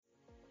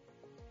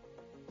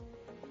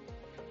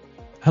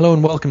Hello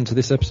and welcome to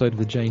this episode of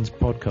the Janes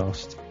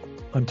podcast.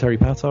 I'm Terry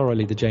Pattar, I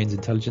lead the Janes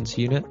Intelligence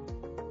Unit.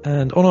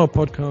 And on our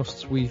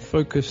podcasts, we've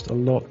focused a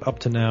lot up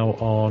to now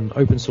on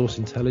open source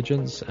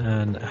intelligence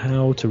and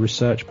how to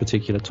research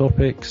particular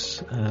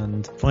topics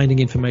and finding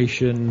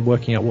information,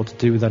 working out what to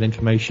do with that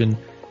information.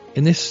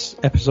 In this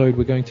episode,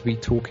 we're going to be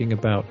talking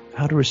about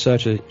how to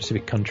research a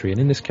specific country, and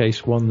in this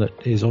case, one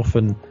that is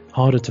often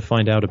harder to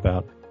find out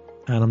about.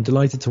 And I'm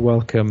delighted to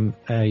welcome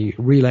a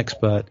real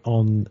expert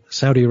on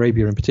Saudi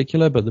Arabia in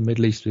particular, but the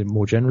Middle East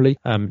more generally,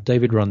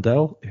 David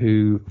Rundell,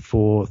 who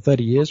for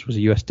 30 years was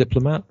a US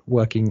diplomat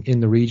working in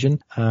the region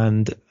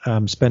and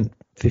spent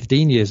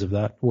 15 years of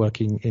that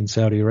working in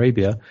Saudi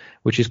Arabia,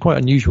 which is quite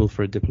unusual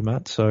for a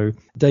diplomat. So,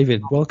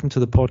 David, welcome to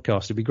the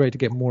podcast. It'd be great to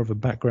get more of a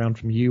background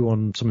from you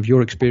on some of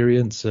your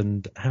experience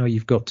and how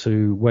you've got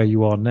to where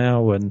you are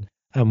now. And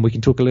we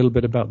can talk a little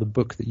bit about the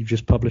book that you've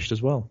just published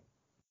as well.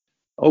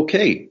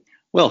 Okay.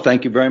 Well,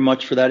 thank you very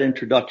much for that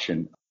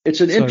introduction.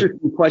 It's an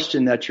interesting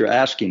question that you're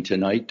asking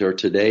tonight or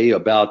today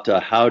about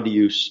how do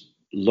you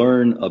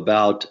learn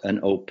about an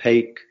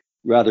opaque,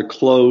 rather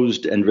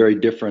closed and very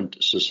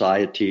different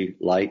society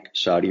like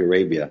Saudi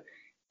Arabia.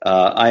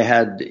 I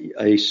had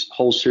a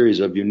whole series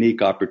of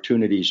unique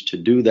opportunities to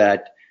do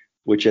that,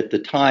 which at the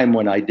time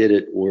when I did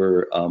it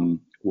were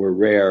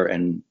rare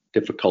and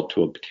difficult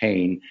to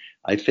obtain.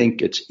 I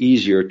think it's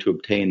easier to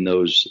obtain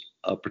those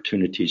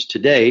opportunities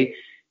today.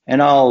 And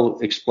I'll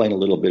explain a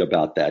little bit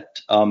about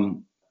that.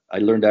 I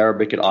learned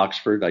Arabic at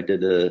Oxford. I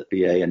did a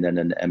BA and then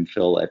an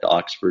MPhil at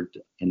Oxford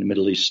in the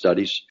Middle East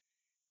Studies.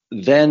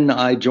 Then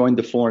I joined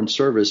the Foreign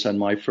Service, and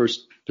my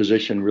first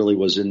position really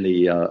was in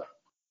the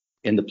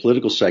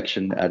political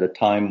section at a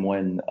time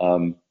when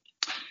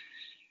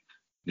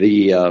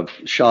the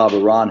Shah of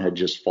Iran had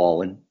just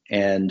fallen.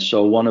 And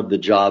so one of the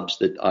jobs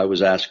that I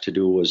was asked to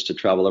do was to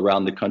travel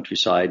around the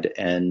countryside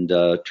and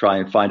try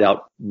and find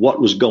out what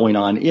was going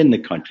on in the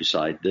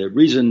countryside. The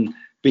reason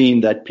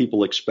being that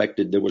people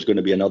expected there was going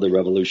to be another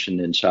revolution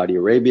in Saudi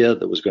Arabia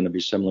that was going to be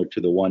similar to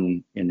the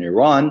one in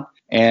Iran,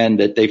 and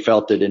that they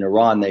felt that in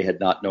Iran they had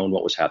not known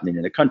what was happening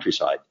in the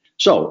countryside.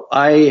 So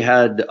I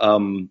had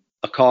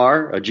a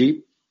car, a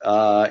Jeep,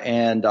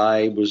 and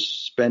I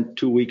spent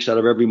 2 weeks out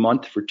of every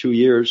month for 2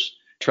 years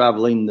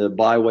traveling the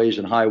byways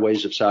and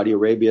highways of Saudi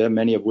Arabia,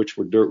 many of which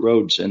were dirt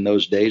roads in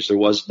those days. There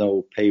was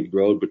no paved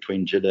road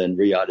between Jeddah and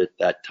Riyadh at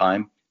that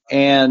time.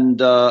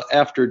 And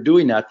after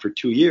doing that for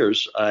 2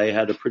 years, I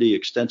had a pretty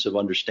extensive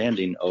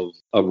understanding of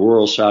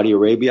rural Saudi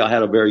Arabia. I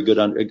had a very good,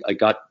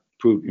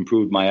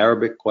 improved my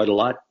Arabic quite a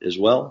lot as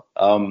well.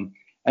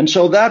 And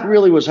so that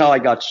really was how I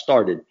got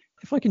started.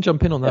 If I can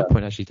jump in on that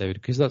point, actually,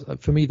 David, because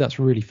for me, that's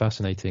really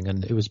fascinating.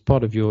 And it was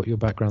part of your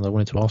background that I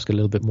wanted to ask a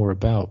little bit more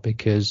about,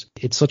 because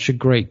it's such a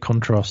great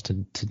contrast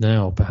to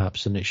now,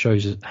 perhaps, and it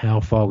shows how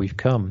far we've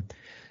come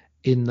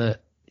in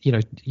that,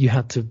 you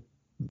had to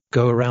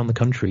go around the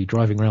country,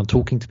 driving around,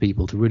 talking to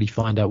people to really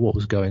find out what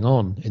was going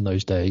on in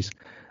those days.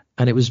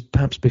 And it was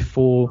perhaps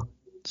before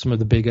some of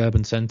the big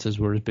urban centers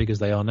were as big as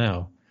they are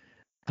now.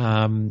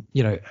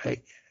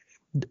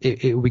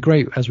 It would be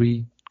great as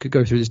we could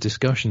go through this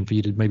discussion for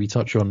you to maybe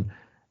touch on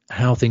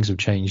how things have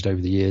changed over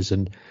the years.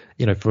 And,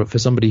 for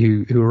somebody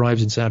who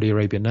arrives in Saudi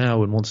Arabia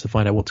now and wants to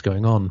find out what's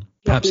going on,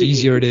 perhaps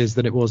easier it is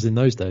than it was in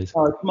those days.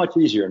 It's much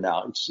easier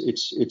now.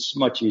 It's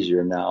much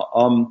easier now.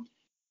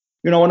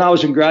 When I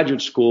was in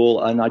graduate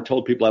school and I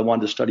told people I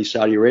wanted to study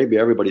Saudi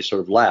Arabia, everybody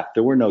sort of laughed.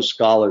 There were no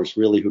scholars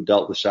really who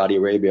dealt with Saudi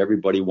Arabia.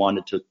 Everybody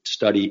wanted to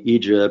study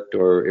Egypt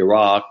or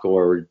Iraq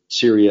or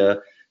Syria,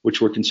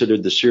 which were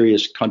considered the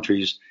serious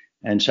countries.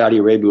 And Saudi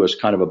Arabia was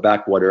kind of a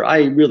backwater.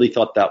 I really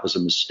thought that was a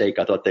mistake.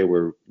 I thought they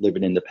were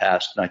living in the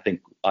past, and I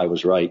think I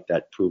was right.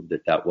 That proved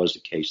that was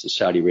the case. That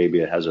Saudi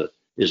Arabia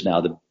is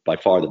now by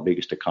far the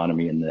biggest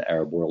economy in the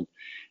Arab world.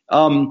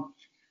 The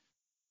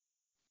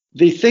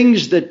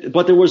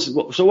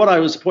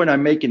point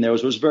I'm making there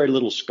was very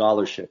little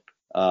scholarship.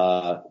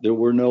 There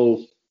were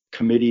no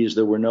committees,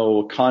 there were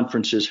no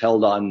conferences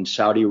held on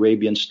Saudi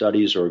Arabian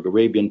studies or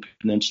Arabian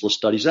Peninsula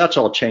studies. That's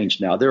all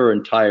changed now. There are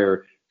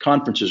entire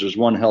conferences. There's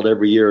one held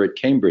every year at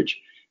Cambridge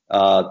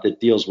that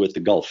deals with the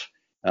Gulf.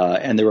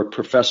 And there were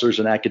professors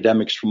and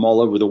academics from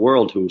all over the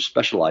world who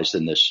specialized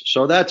in this.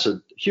 So that's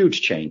a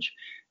huge change.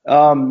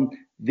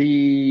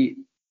 The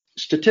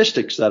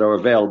statistics that are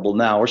available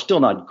now are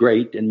still not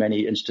great in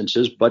many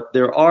instances, but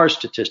there are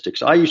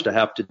statistics. I used to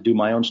have to do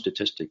my own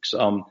statistics.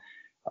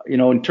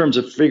 In terms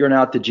of figuring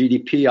out the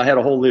GDP, I had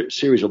a whole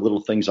series of little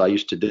things I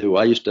used to do.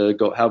 I used to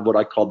go have what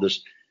I called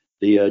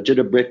the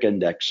Jeddah Brick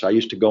Index. I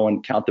used to go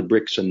and count the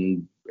bricks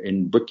in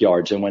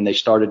brickyards, and when they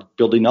started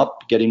building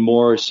up, getting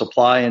more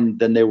supply, and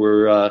then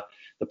the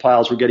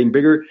piles were getting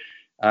bigger,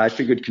 I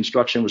figured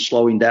construction was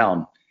slowing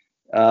down.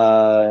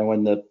 And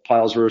when the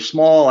piles were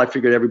small, I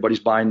figured everybody's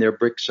buying their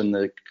bricks and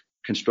the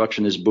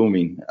construction is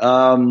booming.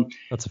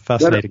 That's a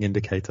fascinating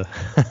indicator.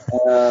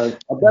 A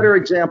better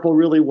example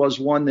really was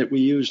one that we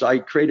used. I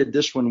created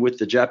this one with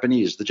the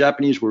Japanese. The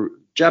Japanese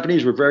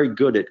were very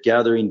good at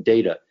gathering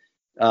data,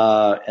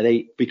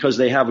 because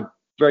they have a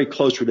very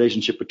close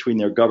relationship between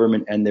their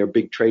government and their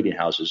big trading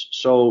houses.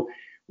 So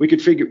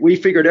we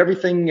figured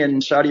everything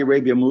in Saudi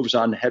Arabia moves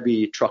on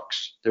heavy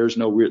trucks.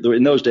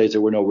 In those days,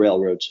 there were no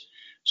railroads.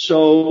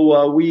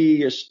 So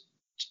we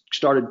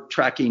started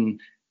tracking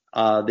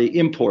the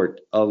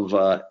import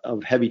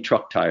of heavy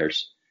truck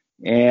tires.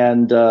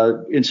 And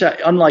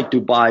unlike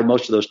Dubai,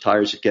 most of those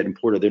tires that get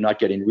imported, they're not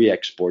getting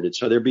re-exported.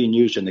 So they're being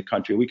used in the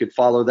country. We could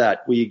follow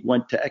that. We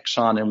went to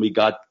Exxon and we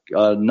got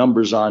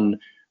numbers on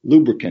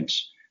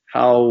lubricants,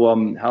 how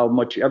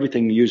much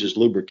everything uses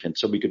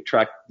lubricants. So we could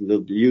track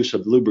the use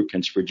of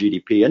lubricants for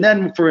GDP. And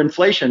then for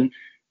inflation,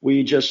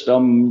 we just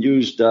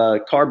used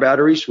car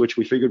batteries, which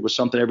we figured was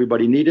something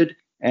everybody needed,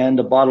 and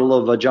a bottle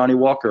of Johnny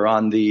Walker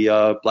on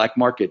the black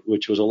market,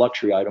 which was a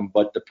luxury item,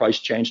 but the price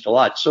changed a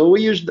lot. So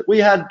we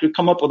had to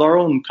come up with our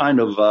own kind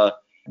of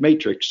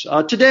matrix.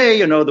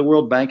 Today, the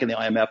World Bank and the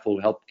IMF will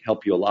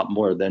help you a lot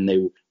more than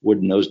they would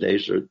in those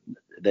days. Or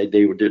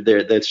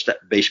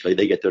basically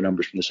they get their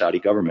numbers from the Saudi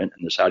government,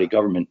 and the Saudi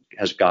government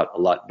has got a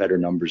lot better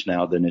numbers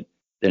now than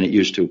it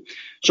used to.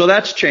 So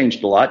that's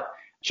changed a lot.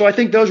 So I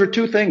think those are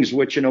two things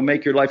which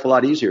make your life a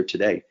lot easier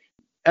today.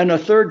 And a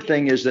third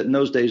thing is that in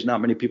those days, not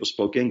many people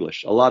spoke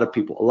English. A lot of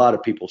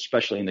people,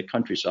 especially in the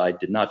countryside,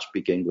 did not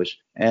speak English.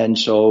 And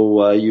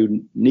so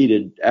you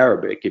needed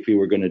Arabic if you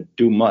were going to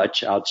do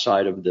much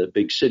outside of the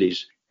big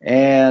cities.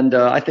 And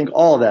I think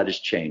all of that has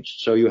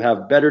changed. So you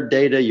have better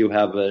data, you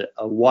have a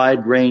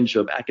wide range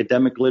of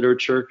academic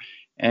literature,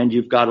 and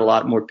you've got a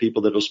lot more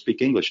people that will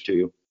speak English to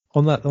you.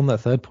 On that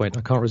third point,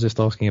 I can't resist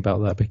asking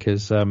about that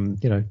because,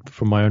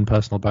 from my own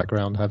personal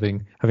background,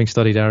 having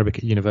studied Arabic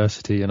at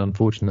university and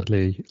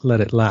unfortunately let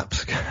it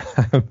lapse,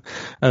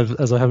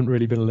 as I haven't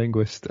really been a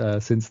linguist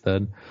since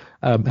then.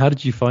 How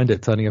did you find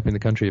it turning up in the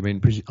country? I mean,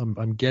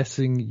 I'm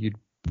guessing you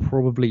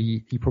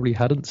probably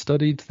hadn't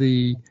studied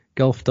the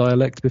Gulf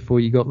dialect before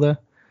you got there.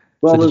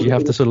 Well, so did you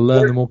have to sort of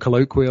learn the more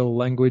colloquial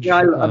language? Yeah,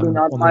 I've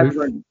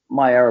learned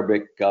my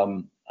Arabic.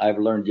 I've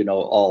learned,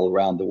 all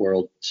around the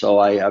world.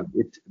 So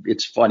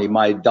it's funny.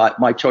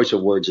 My choice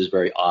of words is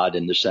very odd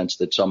in the sense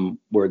that some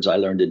words I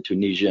learned in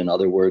Tunisia and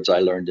other words I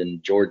learned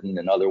in Jordan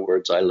and other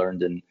words I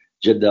learned in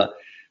Jeddah.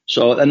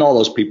 So, and all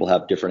those people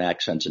have different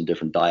accents and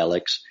different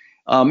dialects.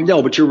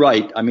 No, but you're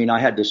right. I mean, I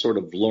had to sort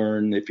of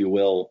learn, if you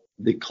will,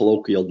 the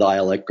colloquial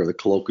dialect or the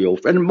colloquial,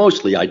 and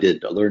mostly I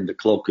learn the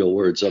colloquial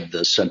words of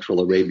the Central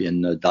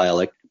Arabian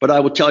dialect. But I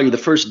will tell you, the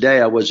first day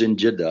I was in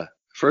Jeddah,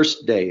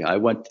 first day I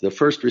went to the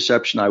first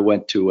reception I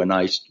went to, and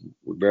I was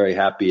very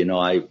happy.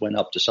 I went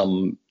up to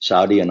some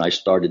Saudi and I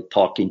started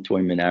talking to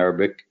him in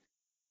Arabic.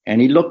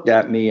 And he looked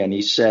at me and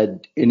he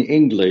said in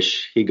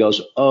English, he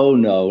goes, "Oh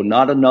no,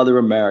 not another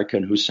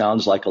American who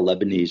sounds like a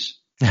Lebanese."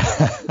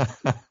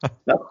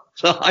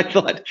 So I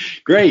thought,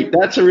 great,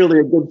 that's really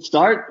a good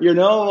start, So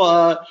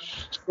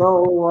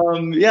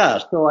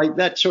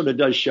that sort of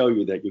does show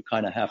you that you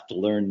kind of have to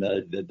learn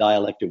the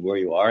dialect of where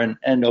you are,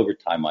 and over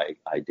time I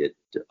did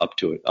up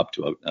to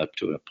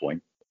a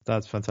point.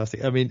 That's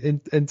fantastic. I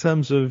mean, in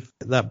terms of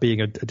that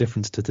being a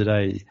difference to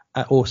today,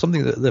 or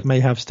something that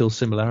may have still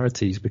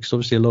similarities, because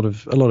obviously a lot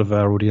of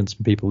our audience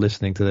and people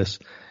listening to this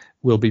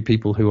will be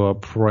people who are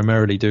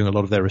primarily doing a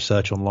lot of their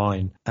research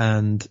online.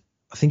 And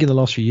I think in the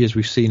last few years,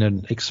 we've seen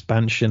an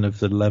expansion of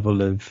the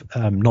level of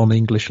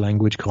non-English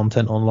language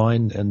content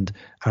online and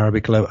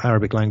Arabic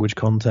language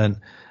content.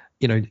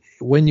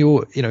 When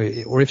you're,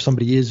 or if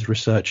somebody is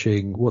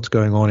researching what's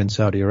going on in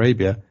Saudi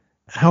Arabia,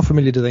 how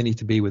familiar do they need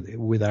to be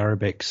with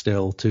Arabic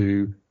still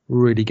to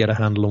really get a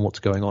handle on what's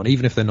going on,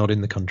 even if they're not in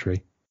the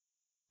country?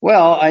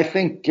 Well, I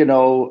think,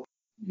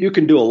 you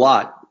can do a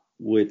lot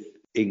with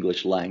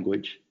English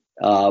language,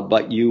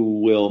 but you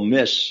will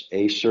miss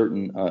a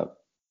certain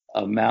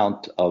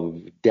amount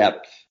of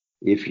depth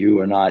if you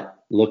are not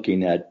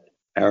looking at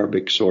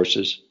Arabic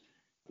sources.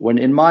 When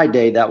in my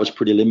day, that was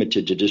pretty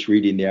limited to just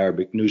reading the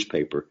Arabic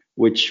newspaper,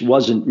 which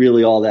wasn't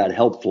really all that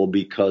helpful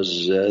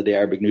because the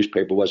Arabic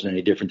newspaper wasn't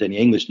any different than the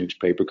English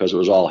newspaper because it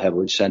was all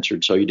heavily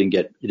censored. So you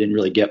didn't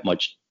really get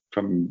much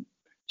from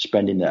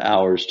spending the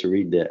hours to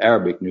read the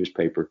Arabic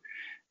newspaper.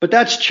 But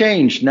that's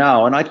changed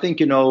now. And I think,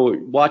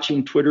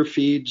 watching Twitter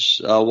feeds,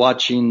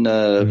 watching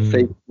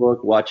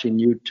Facebook, watching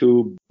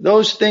YouTube,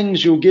 those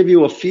things will give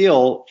you a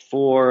feel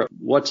for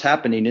what's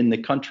happening in the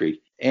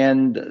country.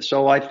 And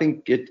so I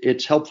think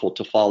it's helpful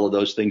to follow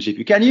those things if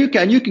you can. You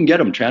can get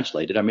them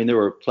translated. I mean,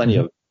 there are plenty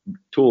of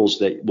tools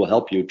that will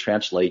help you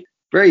translate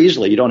very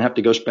easily. You don't have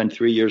to go spend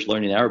 3 years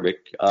learning Arabic.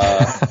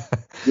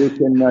 You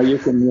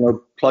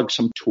can plug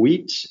some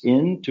tweets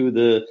into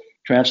the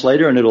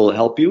translator and it'll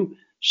help you.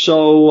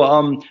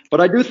 So, but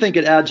I do think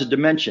it adds a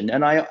dimension,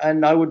 and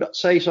I would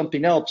say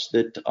something else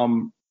that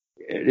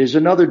it is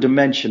another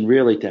dimension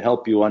really to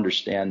help you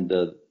understand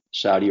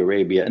Saudi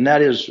Arabia, and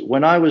that is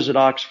when I was at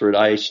Oxford,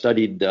 I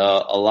studied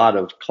a lot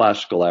of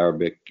classical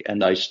Arabic,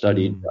 and I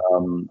studied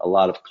a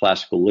lot of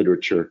classical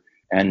literature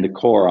and the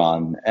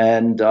Quran,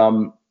 and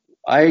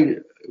I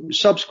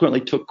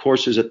subsequently took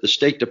courses at the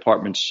State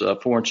Department's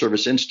Foreign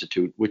Service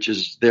Institute, which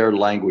is their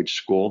language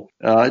school.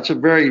 It's a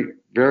very,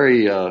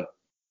 very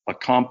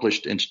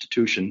accomplished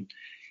institution.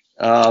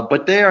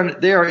 But they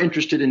are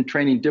interested in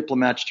training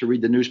diplomats to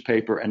read the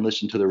newspaper and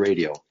listen to the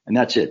radio, and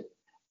that's it.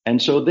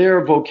 And so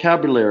their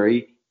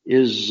vocabulary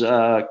is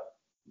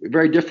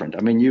very different.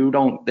 I mean,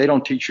 they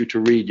don't teach you to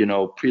read,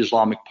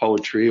 pre-Islamic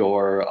poetry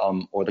or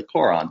the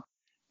Quran.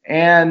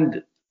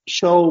 And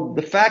so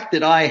the fact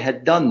that I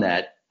had done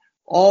that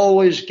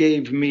always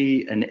gave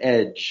me an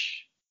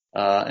edge,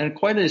 and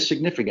quite a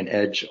significant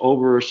edge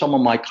over some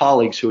of my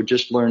colleagues who had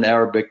just learned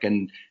Arabic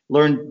and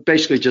learned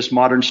basically just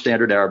modern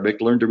standard Arabic,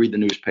 learned to read the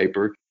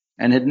newspaper,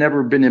 and had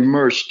never been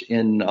immersed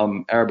in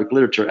Arabic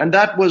literature. And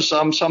that was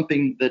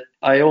something that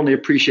I only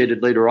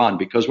appreciated later on,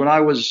 because when I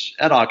was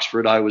at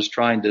Oxford,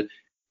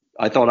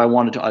 that's what I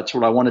want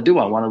to do.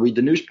 I want to read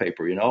the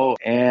newspaper,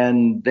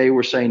 and they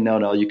were saying,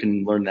 no, you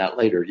can learn that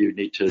later. You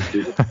need to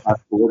do the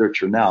classical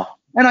literature now.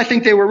 And I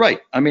think they were right.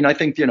 I mean, I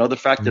think, the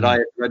fact that I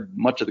had read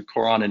much of the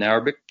Quran in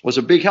Arabic was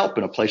a big help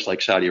in a place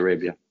like Saudi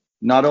Arabia,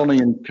 not only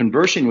in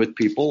conversing with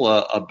people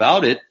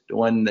about it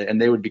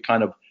and they would be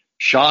kind of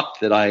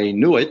shocked that I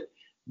knew it,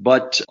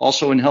 but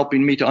also in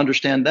helping me to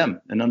understand them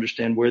and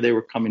understand where they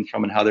were coming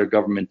from and how their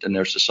government and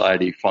their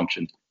society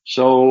functioned.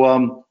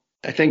 So,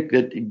 I think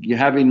that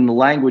having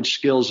language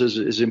skills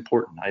is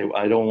important.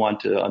 I don't want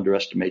to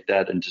underestimate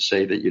that and to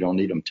say that you don't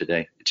need them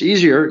today. It's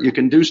easier. You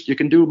can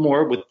do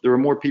more there are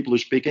more people who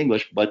speak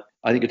English, but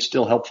I think it's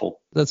still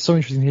helpful. That's so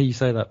interesting to hear you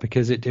say that,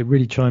 because it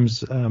really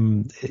chimes,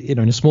 in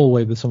a small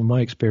way with some of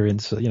my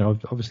experience.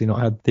 I've obviously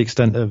not had the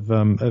extent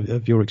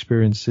of your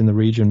experience in the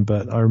region,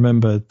 but I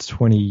remember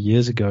 20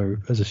 years ago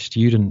as a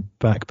student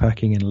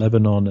backpacking in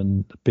Lebanon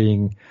and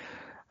being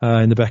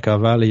in the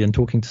Bekaa Valley and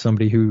talking to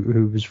somebody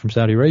who was from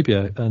Saudi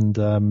Arabia and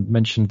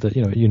mentioned that,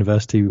 at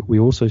university we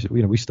also,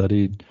 we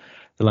studied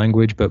the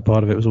language, but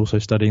part of it was also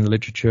studying the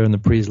literature and the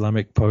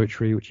pre-Islamic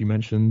poetry, which you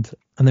mentioned.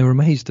 And they were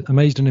amazed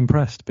and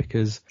impressed,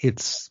 because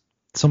it's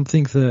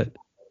something that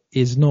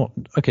is not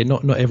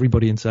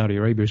everybody in Saudi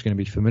Arabia is going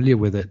to be familiar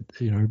with it,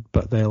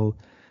 but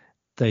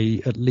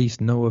they at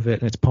least know of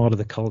it, and it's part of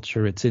the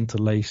culture. It's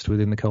interlaced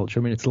within the culture.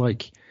 I mean, it's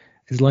like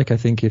I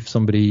think if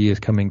somebody is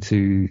coming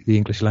to the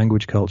English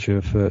language culture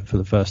for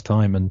the first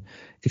time, and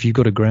if you've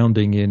got a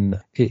grounding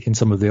in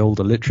some of the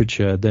older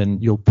literature, then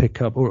you'll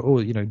pick up,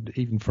 or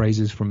even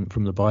phrases from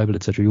the Bible,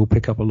 etc. You'll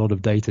pick up a lot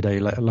of day-to-day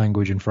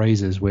language and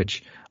phrases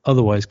which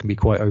otherwise can be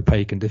quite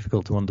opaque and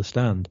difficult to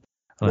understand.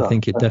 And I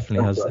think it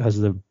definitely has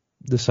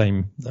the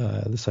same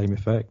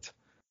effect.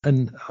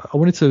 And I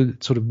wanted to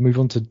sort of move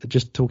on to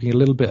just talking a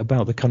little bit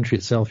about the country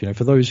itself,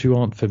 for those who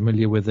aren't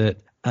familiar with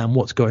it and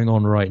what's going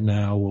on right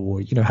now, or,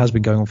 has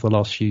been going on for the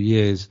last few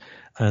years.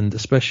 And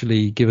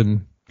especially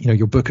given,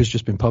 your book has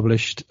just been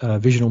published,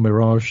 Vision or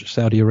Mirage,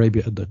 Saudi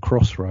Arabia at the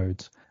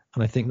Crossroads.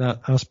 And I think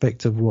that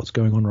aspect of what's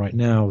going on right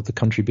now, the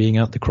country being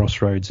at the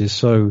crossroads, is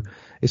so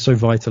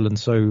vital and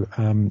so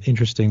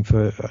interesting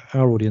for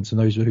our audience and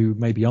those who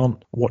maybe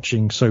aren't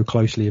watching so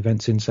closely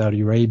events in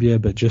Saudi Arabia,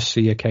 but just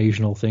see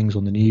occasional things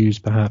on the news,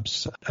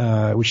 perhaps,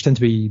 which tend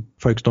to be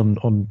focused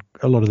on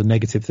a lot of the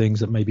negative things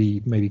that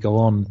maybe go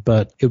on.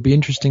 But it would be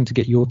interesting to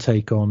get your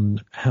take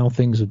on how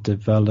things have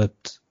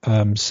developed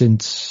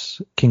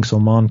since King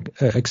Salman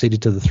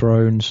acceded to the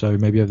throne, so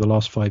maybe over the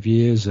last 5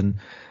 years, and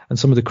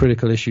some of the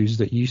critical issues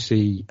that you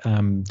see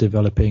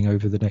developing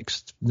over the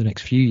next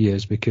few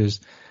years.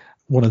 Because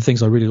one of the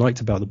things I really liked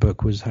about the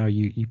book was how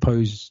you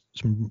pose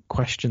some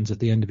questions at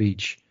the end of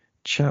each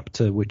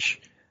chapter,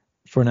 which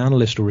for an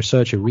analyst or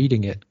researcher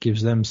reading it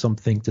gives them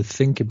something to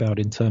think about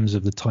in terms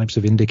of the types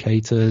of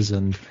indicators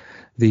and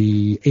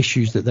the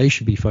issues that they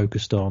should be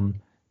focused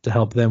on to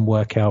help them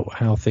work out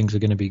how things are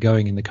going to be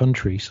going in the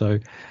country. So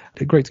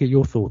great to get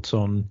your thoughts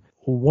on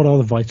what are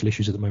the vital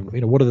issues at the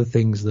moment. What are the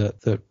things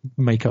that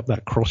make up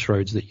that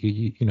crossroads that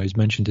you is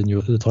mentioned in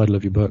the title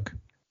of your book?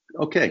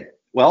 Okay.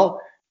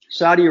 Well,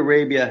 Saudi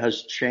Arabia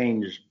has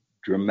changed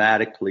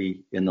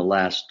dramatically in the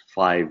last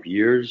 5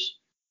 years,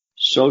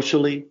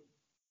 socially,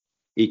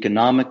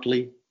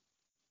 economically,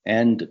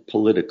 and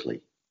politically.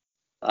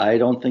 I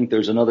don't think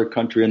there's another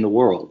country in the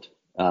world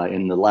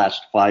in the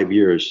last 5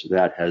 years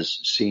that has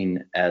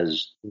seen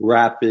as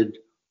rapid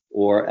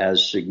or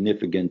as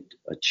significant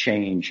a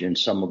change in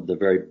some of the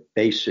very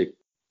basic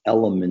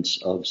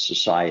elements of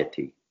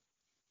society.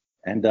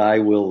 And I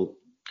will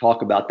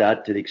talk about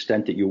that to the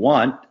extent that you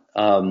want.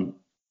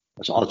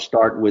 So I'll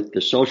start with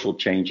the social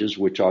changes,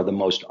 which are the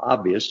most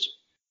obvious.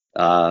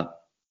 And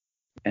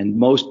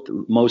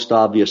most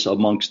obvious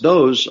amongst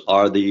those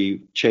are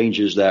the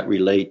changes that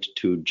relate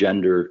to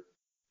gender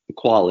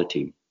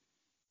equality.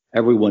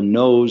 Everyone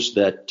knows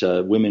that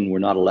women were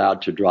not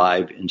allowed to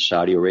drive in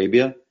Saudi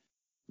Arabia.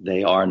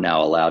 They are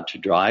now allowed to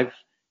drive.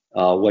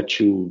 What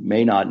you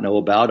may not know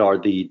about are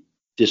the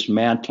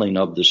dismantling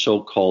of the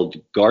so-called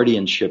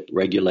guardianship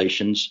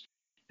regulations.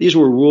 These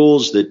were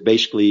rules that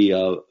basically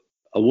a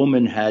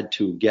woman had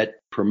to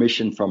get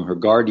permission from her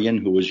guardian,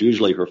 who was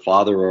usually her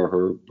father or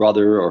her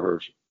brother or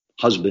her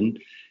husband,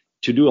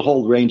 to do a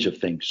whole range of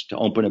things, to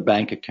open a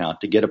bank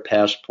account, to get a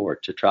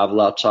passport, to travel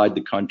outside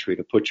the country,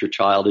 to put your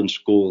child in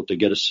school, to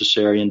get a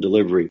cesarean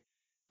delivery.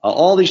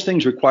 All these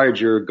things required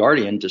your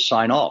guardian to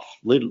sign off,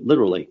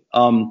 literally.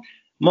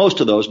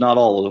 Most of those, not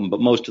all of them, but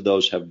most of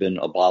those have been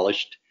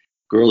abolished.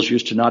 Girls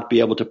used to not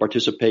be able to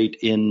participate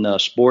in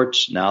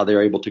sports. Now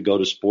they're able to go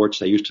to sports.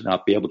 They used to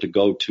not be able to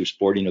go to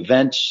sporting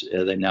events.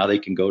 Now they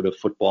can go to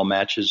football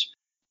matches.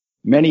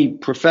 Many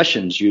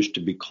professions used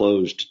to be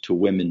closed to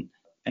women: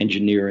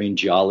 engineering,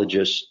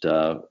 geologists,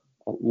 a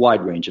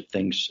wide range of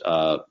things,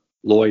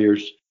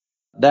 lawyers.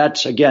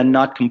 That's, again,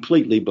 not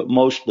completely, but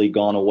mostly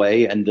gone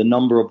away. And the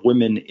number of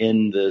women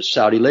in the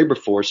Saudi labor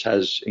force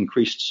has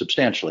increased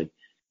substantially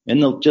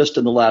just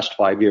in the last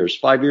 5 years.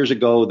 5 years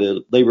ago,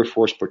 the labor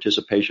force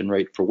participation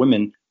rate for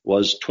women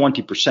was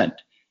 20%.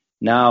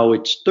 Now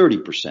it's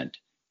 30%.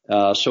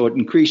 So it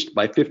increased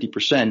by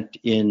 50%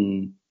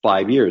 in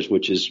 5 years,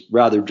 which is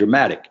rather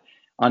dramatic.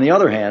 On the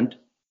other hand,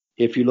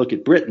 if you look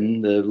at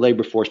Britain, the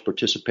labor force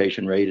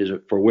participation rate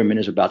for women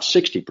is about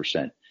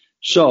 60%.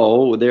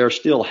 So they're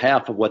still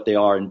half of what they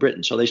are in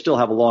Britain. So they still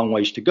have a long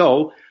ways to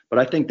go. But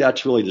I think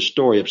that's really the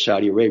story of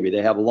Saudi Arabia.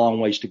 They have a long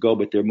ways to go,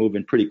 but they're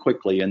moving pretty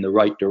quickly in the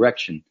right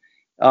direction.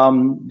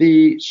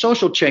 The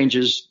social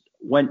changes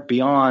went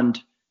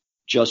beyond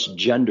just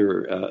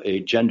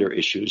gender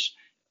issues.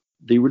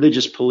 The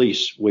religious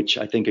police, which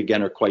I think,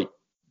 again, are quite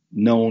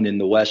known in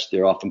the West,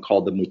 they're often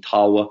called the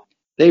Mutawa.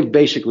 They've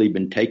basically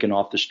been taken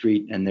off the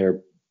street and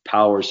their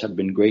powers have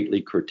been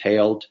greatly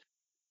curtailed.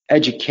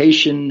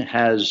 Education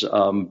has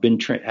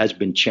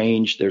been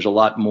changed. There's a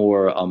lot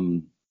more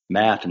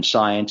math and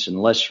science and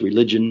less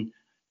religion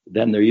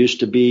than there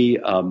used to be.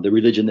 The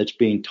religion that's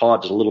being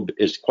taught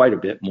is quite a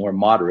bit more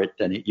moderate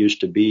than it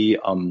used to be.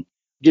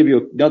 Give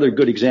you another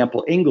good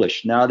example: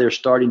 English. Now they're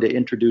starting to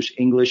introduce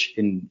English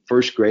in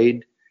first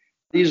grade.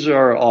 These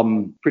are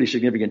pretty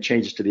significant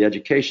changes to the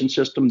education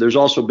system. There's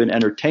also been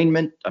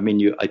entertainment.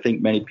 I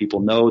think many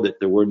people know that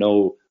there were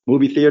no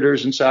movie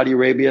theaters in Saudi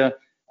Arabia.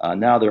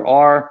 Now there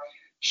are.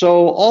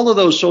 So all of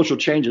those social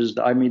changes,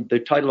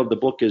 the title of the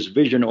book is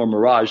Vision or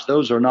Mirage.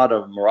 Those are not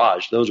a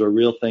mirage. Those are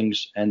real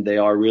things, and they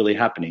are really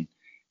happening.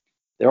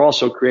 They're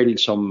also creating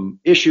some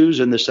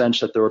issues in the sense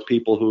that there are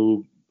people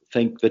who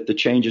think that the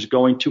change is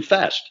going too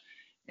fast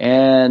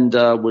and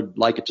would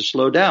like it to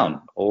slow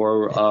down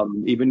or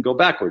even go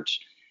backwards.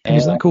 And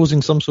is that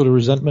causing some sort of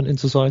resentment in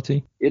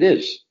society? It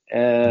is.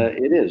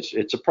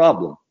 It's a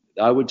problem.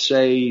 I would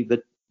say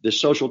that the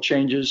social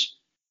changes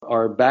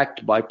are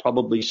backed by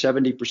probably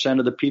 70%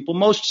 of the people.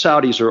 Most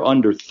Saudis are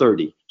under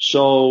 30,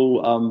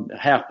 so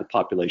half the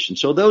population.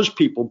 So those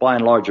people, by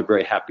and large, are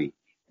very happy,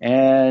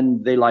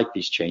 and they like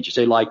these changes.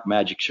 They like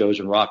magic shows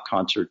and rock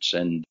concerts,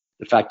 and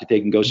the fact that they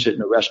can go sit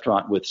in a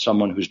restaurant with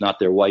someone who's not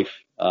their wife.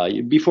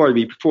 Before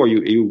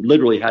you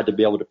literally had to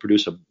be able to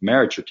produce a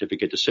marriage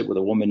certificate to sit with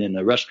a woman in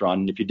a restaurant,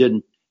 and if you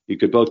didn't, you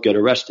could both get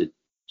arrested.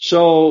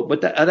 So,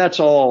 but that's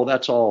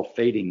all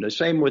fading. The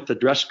same with the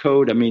dress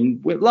code. A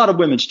lot of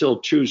women still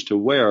choose to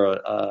wear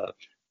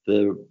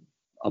the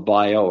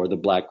abaya or the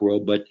black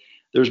robe, but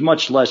there's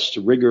much less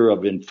rigor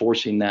of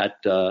enforcing that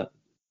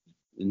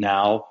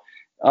now.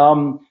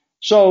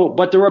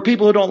 But there are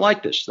people who don't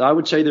like this. I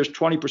would say there's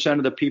 20%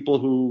 of the people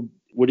who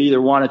would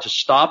either want it to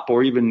stop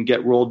or even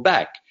get rolled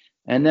back.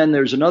 And then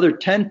there's another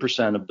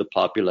 10% of the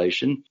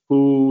population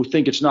who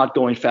think it's not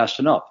going fast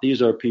enough.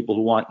 These are people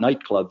who want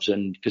nightclubs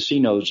and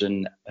casinos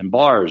and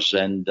bars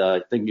and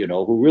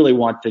who really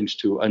want things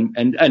to,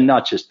 and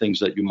not just things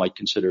that you might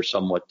consider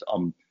somewhat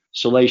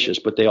salacious,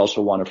 but they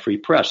also want a free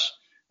press,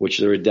 which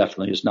there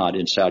definitely is not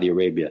in Saudi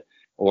Arabia,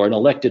 or an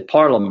elected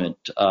parliament,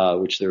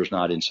 which there's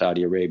not in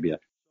Saudi Arabia.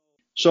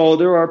 So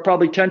there are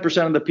probably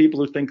 10% of the people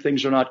who think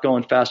things are not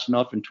going fast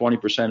enough and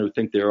 20% who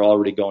think they're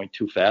already going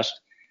too fast.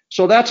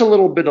 So that's a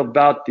little bit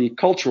about the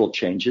cultural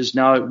changes.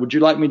 Now, would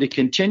you like me to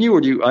continue,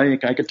 or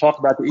I could talk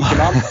about the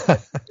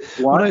economic?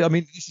 Well, no,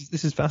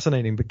 this is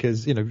fascinating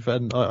because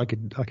I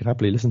could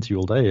happily listen to you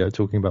all day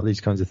talking about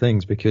these kinds of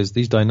things, because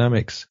these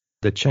dynamics,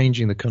 they're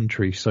changing the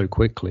country so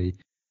quickly,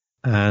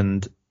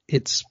 and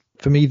it's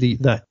for me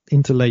that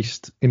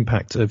interlaced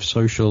impact of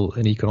social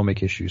and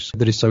economic issues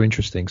that is so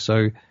interesting.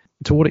 So,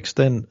 to what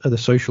extent are the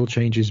social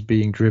changes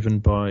being driven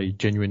by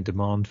genuine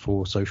demand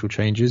for social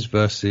changes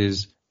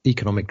versus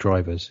economic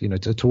drivers?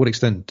 To what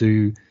extent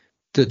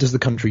does the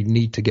country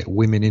need to get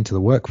women into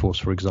the workforce,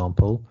 for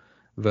example,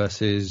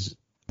 versus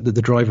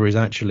the driver is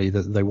actually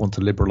that they want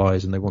to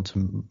liberalize and they want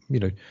to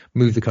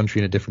move the country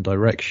in a different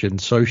direction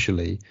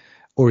socially,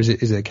 or is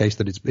it a case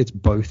that it's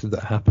both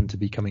that happen to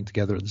be coming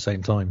together at the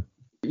same time?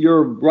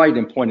 You're right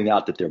in pointing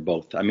out that they're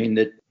both.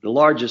 That the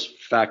largest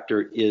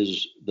factor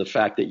is the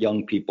fact that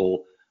young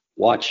people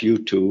watch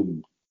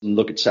YouTube and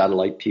look at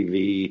satellite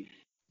TV.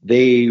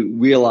 They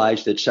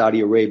realized that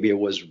Saudi Arabia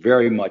was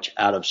very much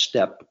out of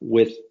step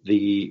with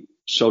the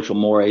social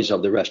mores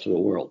of the rest of the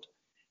world.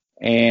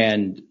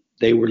 And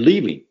they were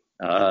leaving.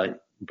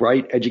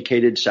 Bright,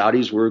 educated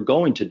Saudis were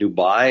going to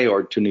Dubai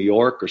or to New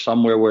York or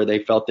somewhere where they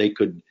felt they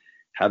could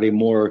have a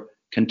more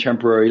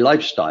contemporary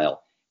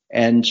lifestyle.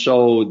 And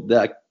so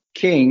the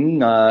king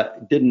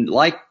didn't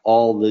like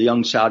all the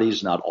young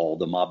Saudis, not all of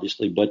them,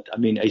 obviously, but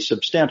a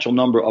substantial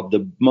number of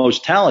the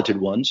most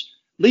talented ones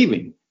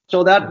leaving.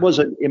 So that was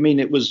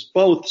it was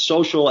both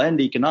social and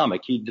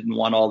economic. He didn't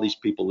want all these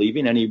people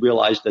leaving, and he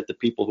realized that the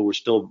people who were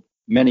still,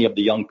 many of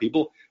the young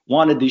people,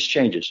 wanted these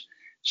changes.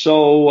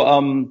 So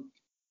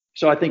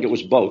I think it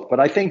was both. But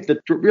I think the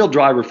real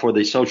driver for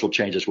the social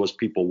changes was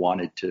people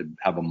wanted to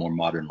have a more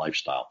modern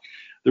lifestyle.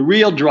 The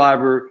real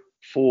driver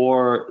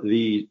for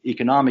the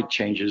economic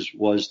changes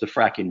was the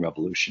fracking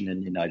revolution in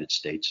the United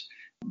States.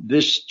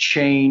 This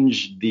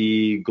changed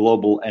the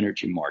global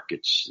energy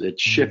markets. It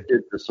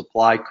shifted the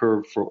supply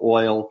curve for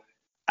oil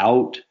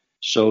out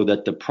so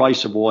that the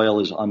price of oil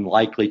is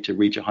unlikely to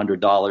reach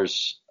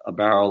 $100 a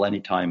barrel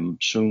anytime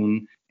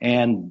soon.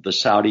 And the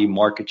Saudi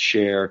market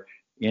share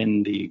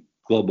in the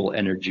global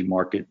energy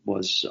market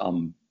was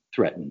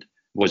threatened,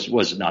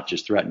 was not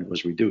just threatened,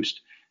 was reduced.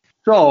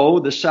 So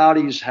the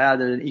Saudis had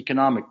an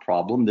economic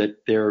problem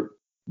that their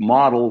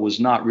model was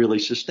not really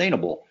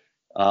sustainable.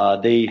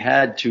 They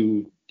had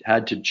to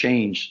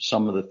change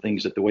some of the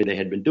things that the way they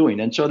had been doing.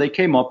 And so they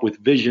came up with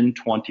Vision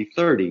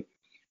 2030,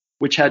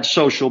 which had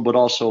social but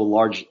also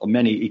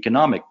many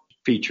economic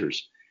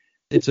features.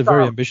 It's a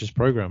very ambitious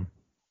program.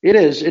 It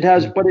is. It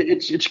has, but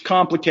it's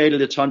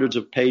complicated. It's hundreds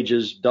of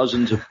pages,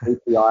 dozens of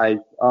KPIs.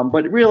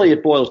 But really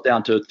it boils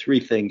down to three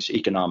things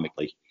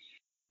economically.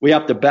 We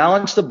have to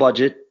balance the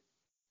budget.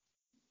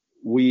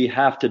 We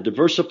have to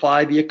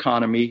diversify the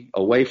economy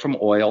away from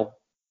oil,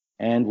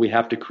 and we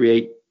have to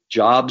create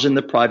jobs in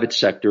the private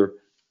sector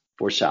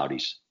for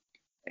Saudis.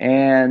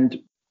 And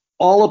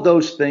all of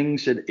those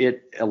things,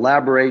 it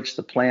elaborates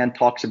the plan,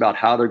 talks about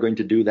how they're going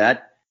to do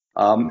that.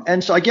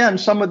 And so again,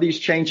 some of these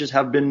changes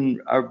have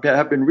been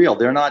real.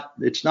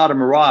 It's not a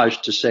mirage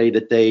to say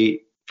that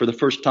they, for the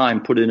first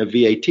time, put in a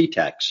VAT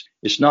tax.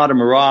 It's not a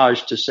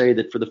mirage to say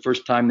that for the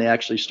first time they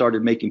actually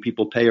started making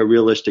people pay a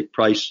realistic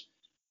price,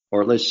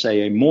 or let's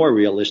say a more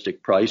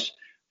realistic price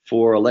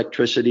for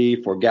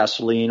electricity, for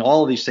gasoline.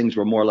 All of these things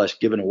were more or less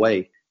given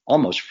away,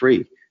 almost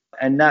free.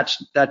 And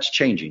that's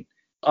changing.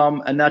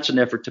 And that's an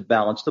effort to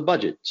balance the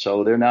budget.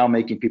 So they're now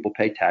making people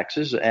pay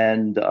taxes,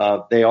 and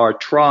they are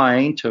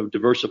trying to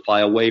diversify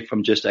away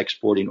from just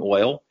exporting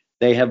oil.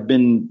 They have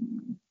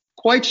been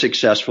quite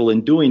successful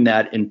in doing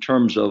that in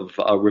terms of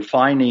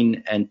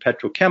refining and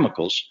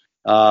petrochemicals.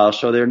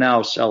 So they're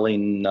now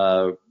selling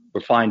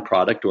refined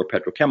product or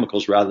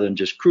petrochemicals rather than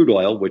just crude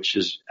oil, which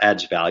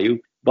adds value.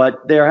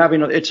 But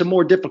it's a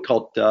more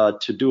difficult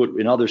to do it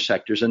in other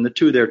sectors. And the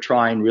two they're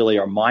trying really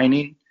are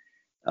mining,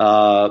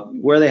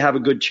 where they have a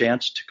good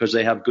chance because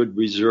they have good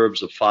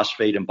reserves of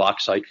phosphate and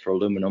bauxite for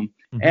aluminum,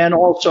 and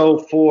also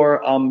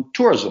for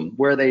tourism,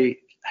 where they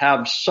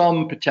have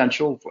some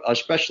potential,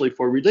 especially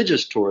for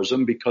religious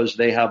tourism, because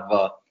they have,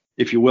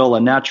 if you will, a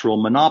natural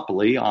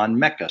monopoly on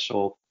Mecca.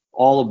 So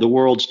all of the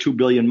world's 2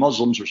 billion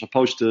Muslims are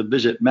supposed to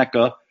visit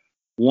Mecca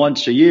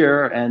once a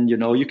year, and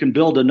you can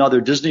build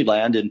another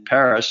Disneyland in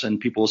Paris, and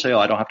people will say, "Oh,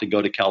 I don't have to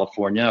go to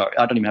California, or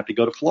I don't even have to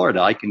go to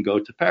Florida. I can go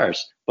to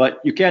Paris."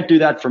 But you can't do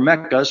that for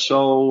Mecca,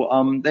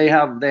 so they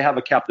have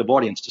a captive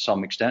audience to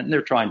some extent, and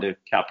they're trying to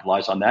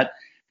capitalize on that.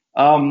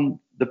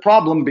 The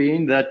problem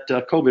being that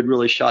COVID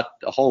really shot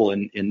a hole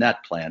in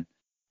that plan.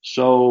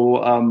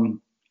 So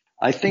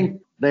I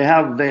think they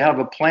have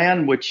a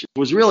plan which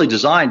was really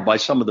designed by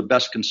some of the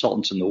best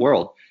consultants in the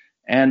world,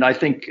 and I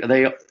think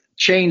they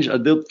change.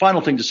 The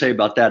final thing to say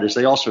about that is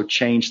they also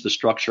changed the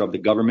structure of the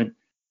government,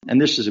 and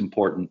this is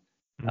important.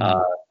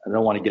 I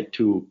don't want to get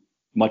too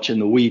much in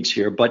the weeds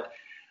here, but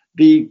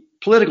the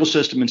political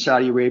system in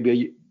Saudi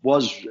Arabia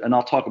was, and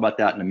I'll talk about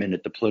that in a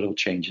minute, the political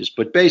changes.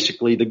 But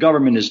basically, the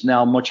government is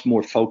now much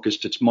more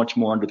focused. It's much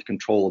more under the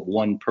control of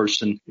one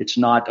person. It's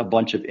not a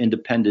bunch of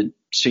independent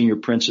senior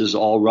princes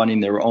all running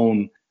their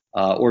own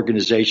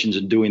organizations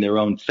and doing their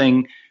own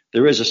thing.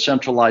 There is a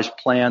centralized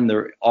plan.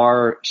 There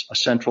are a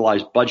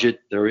centralized budget.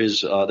 There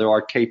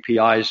are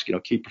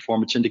KPIs, key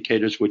performance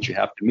indicators, which you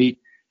have to meet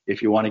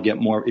if you want to get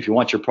more, if you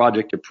want your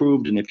project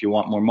approved, and if you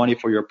want more money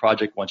for your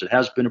project once it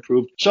has been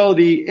approved. So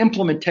the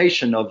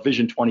implementation of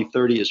Vision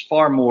 2030 is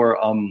far more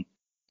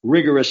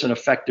rigorous and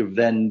effective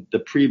than the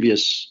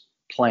previous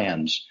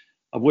plans,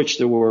 of which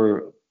there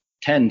were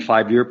 10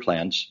 5-year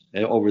plans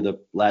over the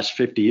last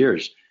 50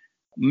 years.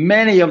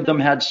 Many of them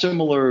had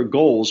similar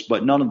goals,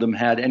 but none of them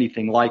had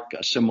anything like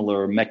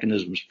similar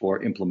mechanisms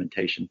for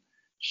implementation.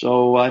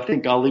 So I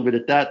think I'll leave it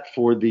at that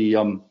for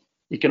the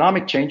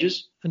economic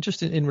changes. And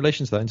just in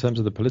relation to that, in terms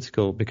of the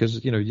political, because,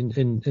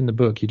 in the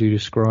book, you do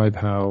describe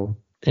how,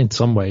 in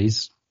some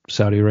ways,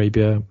 Saudi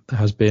Arabia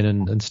has been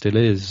and still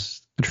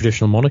is a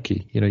traditional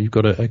monarchy. You've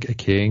got a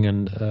king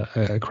and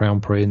a crown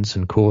prince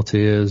and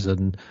courtiers,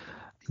 and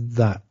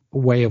that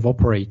way of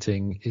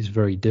operating is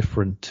very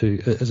different to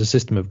as a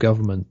system of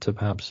government to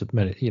perhaps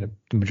many,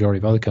 the majority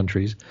of other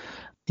countries.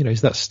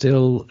 Is that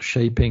still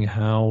shaping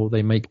how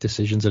they make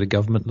decisions at a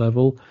government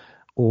level,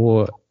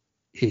 or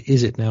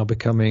is it now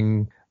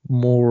becoming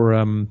more?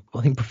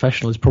 I think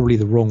professional is probably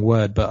the wrong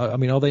word, but I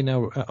mean, are they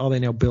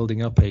now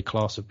building up a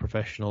class of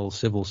professional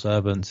civil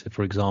servants,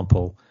 for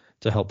example,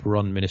 to help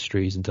run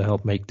ministries and to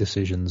help make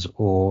decisions,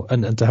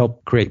 and to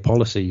help create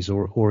policies,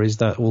 or is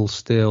that all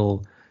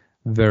still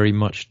very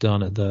much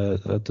done at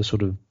the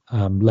sort of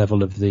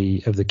level of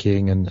the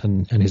king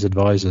and his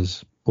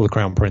advisors, or the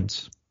crown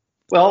prince?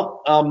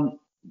 Well,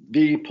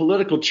 the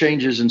political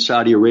changes in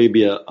Saudi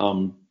Arabia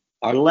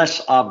are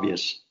less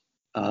obvious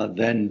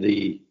than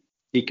the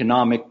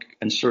economic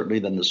and certainly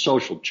than the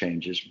social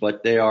changes,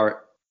 but they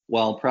are,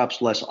 while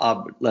perhaps less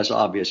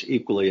obvious,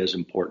 equally as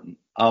important.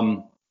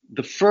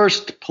 The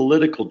first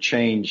political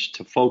change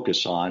to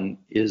focus on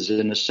is,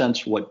 in a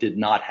sense, what did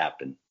not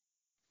happen.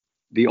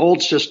 The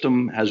old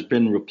system has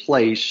been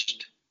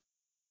replaced,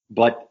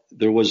 but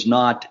there was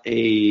not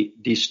a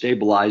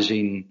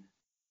destabilizing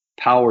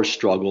power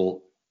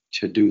struggle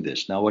to do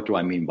this. Now, what do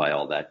I mean by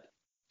all that?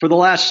 For the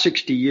last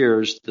 60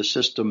 years, the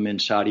system in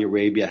Saudi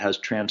Arabia has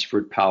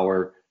transferred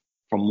power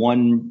from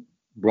one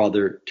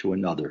brother to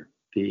another.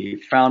 The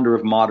founder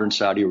of modern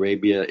Saudi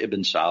Arabia,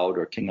 Ibn Saud,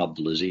 or King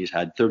Abdulaziz,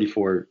 had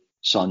 34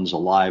 sons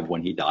alive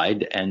when he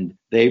died, and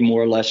they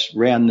more or less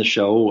ran the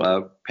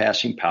show,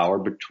 passing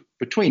power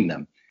between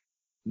them.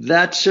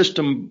 That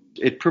system,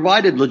 it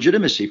provided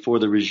legitimacy for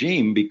the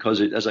regime because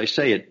it, as I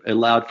say, it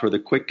allowed for the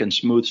quick and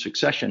smooth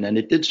succession, and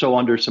it did so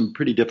under some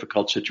pretty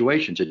difficult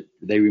situations.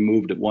 They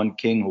removed one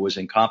king who was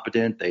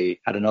incompetent. They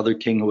had another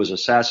king who was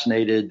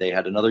assassinated. They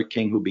had another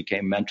king who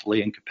became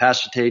mentally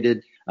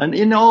incapacitated. And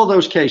in all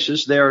those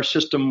cases, their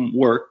system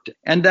worked.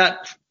 And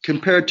that,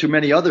 compared to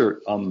many other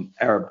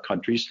Arab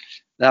countries,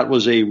 that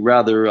was a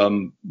rather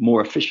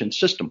more efficient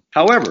system.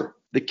 However,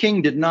 the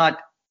king did not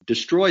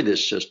destroy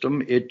this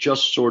system. It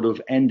just sort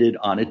of ended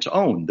on its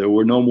own. There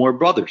were no more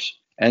brothers.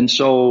 And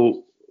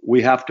so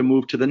we have to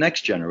move to the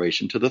next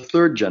generation, to the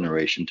third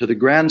generation, to the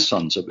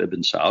grandsons of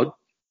Ibn Saud.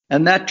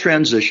 And that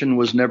transition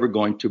was never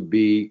going to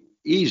be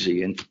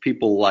easy. And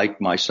people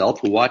like myself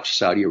who watched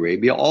Saudi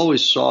Arabia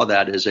always saw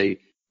that as a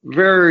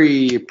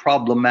very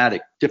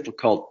problematic,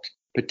 difficult,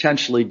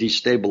 potentially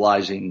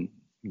destabilizing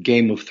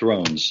Game of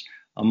Thrones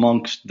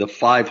amongst the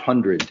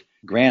 500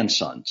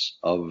 grandsons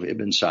of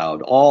Ibn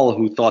Saud, all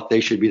who thought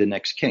they should be the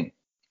next king.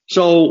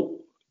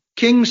 So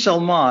King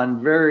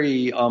Salman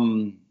very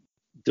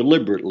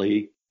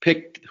deliberately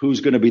picked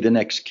who's going to be the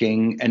next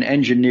king and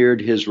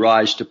engineered his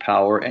rise to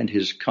power and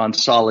his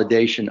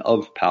consolidation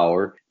of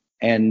power.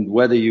 And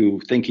whether you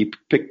think he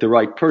picked the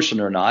right person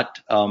or not,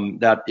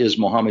 that is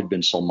Mohammed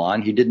bin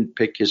Salman. He didn't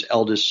pick his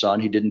eldest son.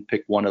 He didn't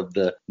pick one of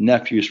the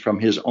nephews from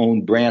his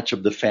own branch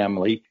of the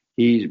family.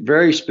 He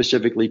very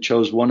specifically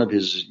chose one of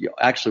his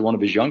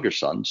younger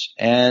sons,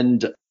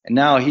 and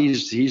now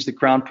he's the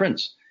crown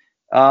prince.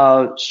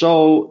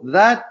 So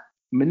that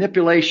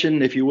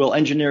manipulation, if you will,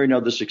 engineering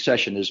of the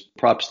succession is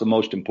perhaps the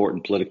most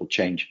important political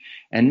change.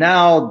 And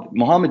now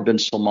Mohammed bin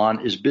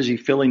Salman is busy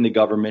filling the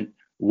government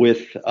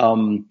with,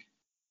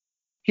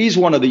 he's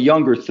one of the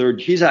younger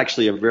he's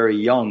actually a very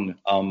young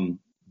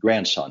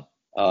grandson.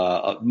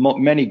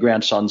 Many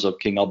grandsons of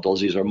King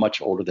Abdulaziz are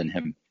much older than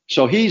him.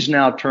 So he's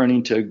now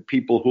turning to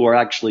people who are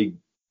actually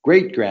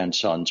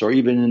great-grandsons, or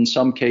even in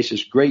some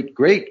cases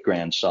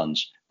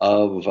great-great-grandsons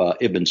of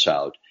Ibn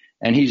Saud.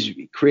 And he's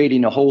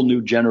creating a whole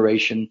new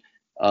generation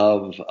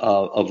of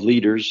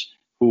leaders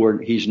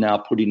he's now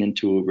putting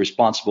into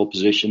responsible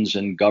positions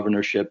in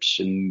governorships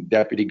and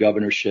deputy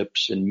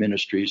governorships and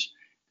ministries.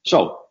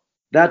 So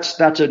that's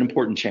an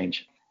important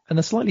change. And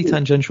a slightly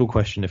tangential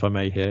question, if I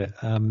may here,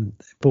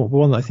 but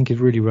one that I think is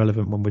really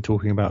relevant when we're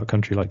talking about a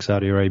country like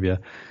Saudi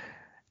Arabia.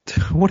 To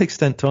what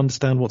extent, to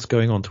understand what's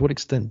going on, to what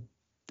extent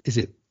is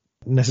it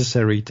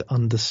necessary to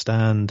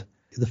understand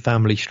the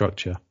family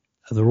structure,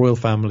 the royal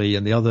family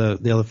and the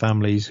other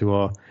families who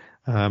are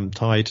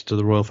tied to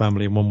the royal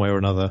family in one way or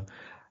another?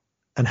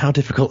 And how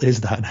difficult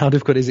is that? And how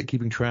difficult is it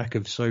keeping track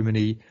of so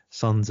many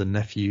sons and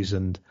nephews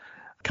and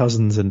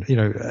cousins? And,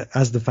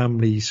 as the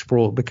family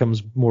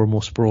becomes more and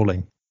more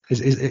sprawling,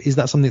 is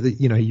that something that,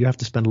 you have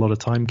to spend a lot of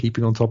time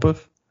keeping on top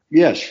of?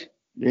 Yes.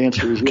 The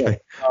answer is yes.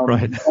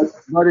 Right.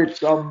 But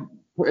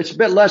it's a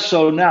bit less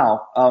so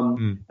now.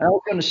 And I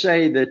was going to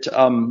say that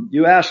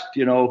you asked,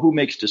 who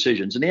makes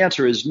decisions? And the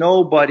answer is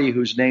nobody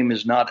whose name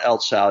is not Al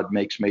Saud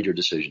makes major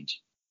decisions.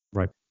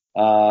 Right.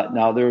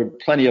 Now, there are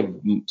plenty of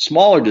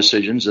smaller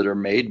decisions that are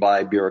made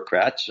by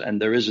bureaucrats,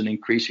 and there is an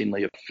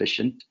increasingly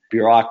efficient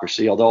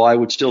bureaucracy, although I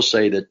would still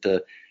say that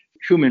the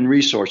human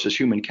resources,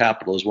 human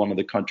capital is one of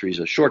the country's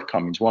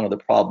shortcomings. One of the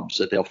problems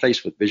that they'll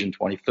face with Vision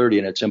 2030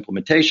 and its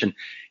implementation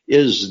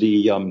is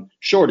the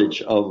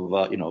shortage of,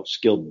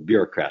 skilled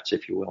bureaucrats,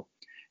 if you will.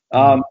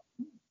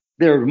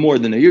 There are more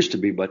than there used to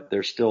be, but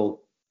there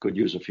still could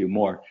use a few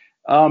more.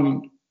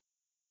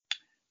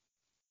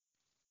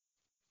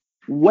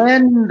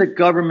 When the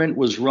government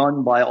was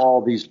run by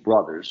all these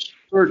brothers,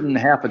 certain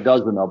half a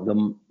dozen of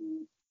them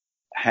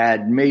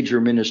had major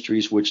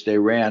ministries which they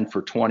ran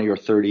for 20 or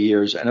 30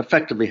 years and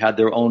effectively had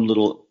their own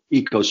little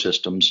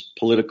ecosystems,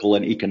 political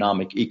and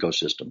economic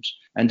ecosystems.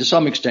 And to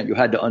some extent, you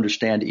had to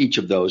understand each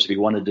of those. If you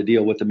wanted to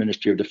deal with the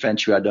Ministry of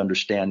Defense, you had to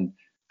understand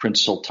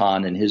Prince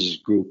Sultan and his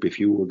group. If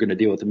you were going to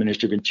deal with the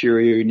Ministry of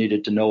Interior, you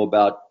needed to know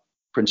about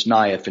Prince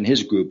Nayef and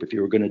his group. If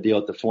you were going to deal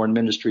with the Foreign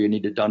Ministry, you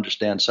needed to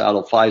understand Saad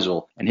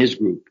al-Faisal and his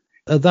group.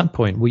 At that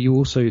point, were you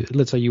also,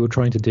 let's say you were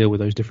trying to deal with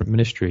those different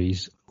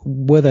ministries,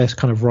 were there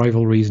kind of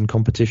rivalries and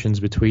competitions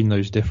between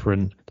those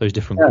different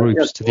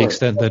groups to the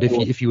extent that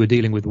if you were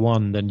dealing with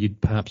one, then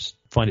you'd perhaps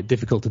find it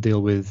difficult to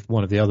deal with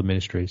one of the other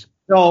ministries?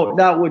 No,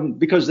 that wouldn't,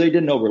 because they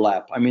didn't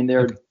overlap. I mean,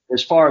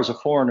 as far as a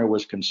foreigner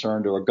was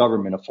concerned, or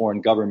a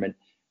foreign government,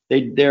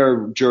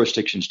 their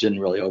jurisdictions didn't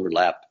really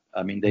overlap.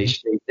 I mean,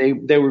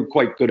 they were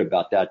quite good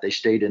about that. They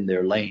stayed in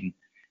their lane.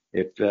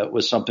 If it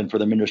was something for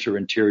the Minister of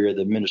Interior,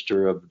 the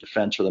Minister of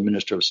Defense, or the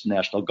Minister of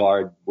National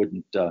Guard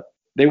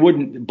they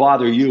wouldn't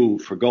bother you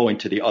for going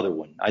to the other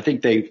one. I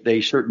think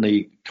they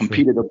certainly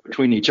competed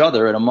between each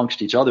other and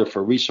amongst each other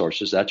for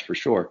resources, that's for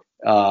sure.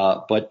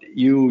 But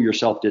you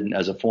yourself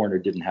as a foreigner,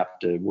 didn't have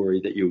to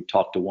worry that you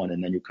talked to one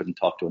and then you couldn't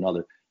talk to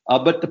another.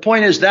 But the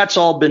point is, that's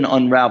all been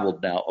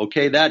unraveled now.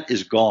 Okay, that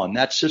is gone.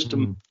 That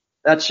system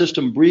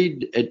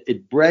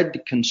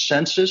bred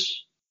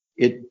consensus.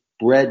 It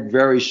bred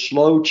very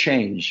slow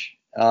change.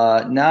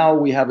 Now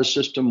we have a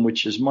system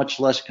which is much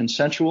less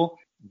consensual,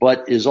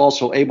 but is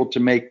also able to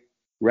make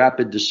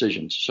rapid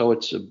decisions. So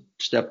it's a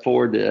step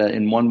forward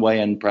in one way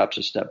and perhaps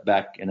a step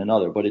back in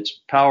another. But its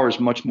power is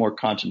much more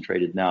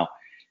concentrated now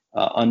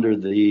under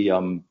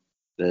the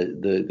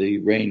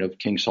reign of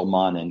King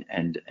Salman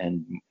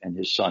and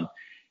his son.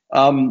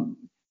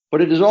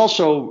 But it is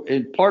also,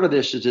 part of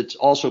this is it's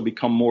also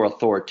become more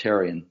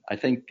authoritarian. I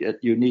think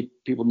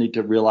people need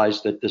to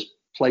realize that this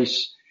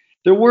place,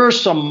 there were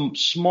some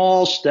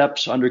small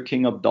steps under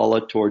King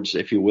Abdullah towards,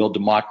 if you will,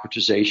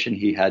 democratization.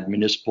 He had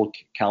municipal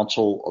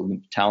council,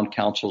 town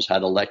councils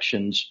had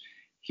elections.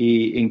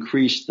 He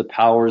increased the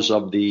powers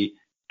of the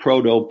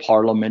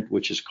proto-parliament,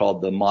 which is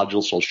called the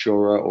Majlis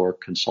al-Shura, or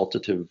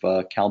consultative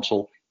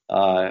council.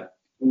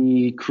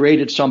 He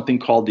created something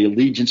called the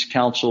Allegiance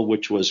Council,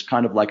 which was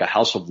kind of like a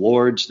House of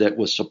Lords that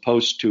was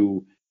supposed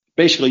to,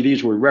 basically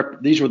these were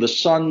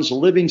the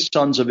living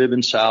sons of Ibn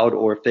Saud,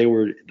 or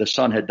if the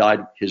son had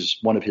died,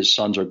 one of his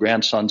sons or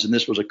grandsons, and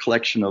this was a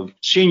collection of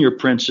senior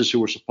princes who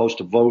were supposed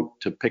to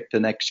vote to pick the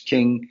next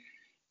king.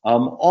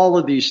 All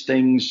of these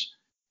things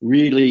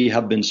really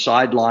have been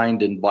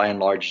sidelined and by and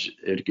large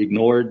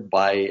ignored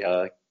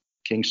by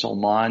King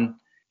Salman.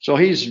 So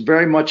he's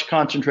very much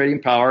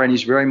concentrating power, and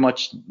he's very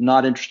much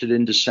not interested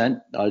in dissent.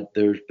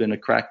 There's been a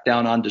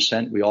crackdown on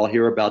dissent. We all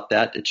hear about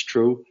that. It's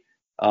true.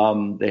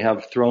 They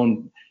have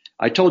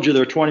I told you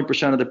there are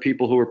 20% of the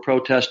people who are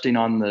protesting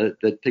on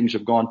that things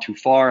have gone too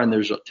far, and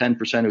there's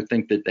 10% who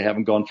think that they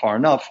haven't gone far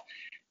enough.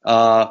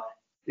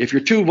 If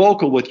you're too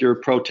vocal with your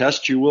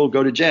protests, you will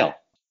go to jail.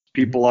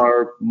 People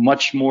are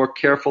much more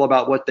careful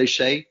about what they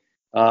say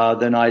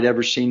than I'd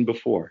ever seen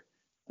before.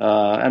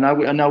 And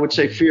I would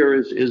say fear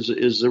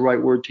is the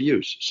right word to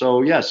use.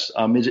 So yes,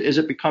 is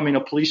it becoming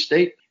a police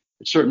state?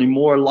 It's certainly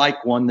more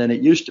like one than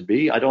it used to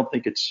be. I don't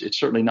think it's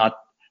certainly not.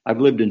 I've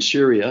lived in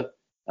Syria.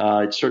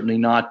 It's certainly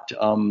not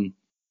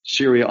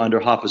Syria under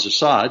Hafiz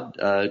Assad.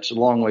 It's a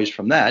long ways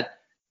from that,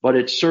 but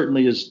it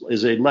certainly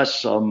is a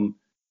less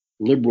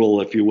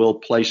liberal, if you will,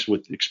 place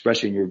with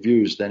expressing your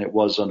views than it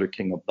was under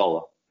King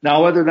Abdullah.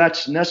 Now, whether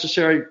that's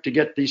necessary to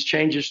get these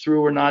changes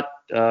through or not,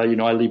 I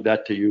leave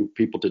that to you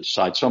people to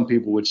decide. Some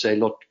people would say,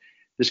 look,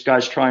 this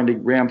guy's trying to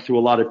ram through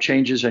a lot of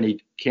changes and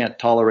he can't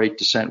tolerate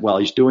dissent while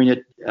he's doing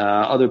it.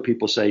 Other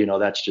people say,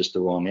 that's just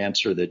the wrong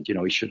answer, that,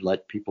 he should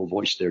let people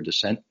voice their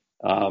dissent.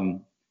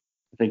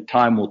 I think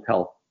time will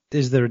tell.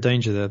 Is there a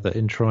danger there that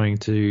in trying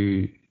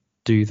to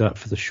do that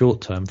for the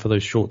short term, for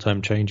those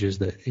short-term changes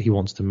that he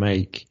wants to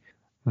make,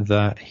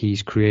 that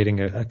he's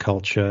creating a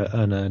culture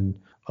and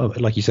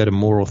like you said, a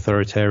more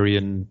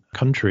authoritarian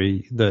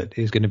country that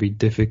is going to be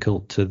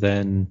difficult to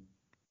then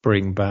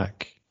bring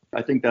back?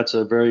 I think that's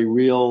a very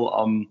real,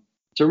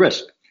 it's a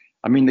risk.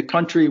 I mean, the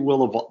country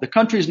will evolve. The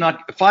country's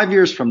not, 5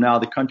 years from now,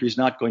 the country's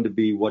not going to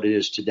be what it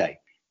is today.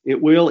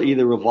 It will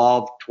either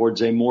evolve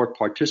towards a more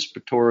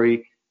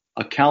participatory,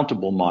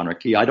 accountable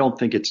monarchy. I don't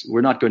think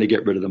we're not going to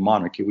get rid of the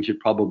monarchy. We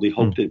should probably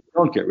hope that we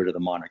don't get rid of the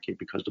monarchy,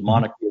 because the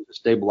monarchy is a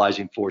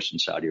stabilizing force in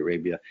Saudi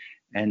Arabia.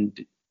 And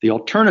the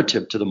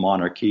alternative to the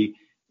monarchy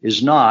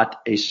is not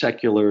a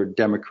secular,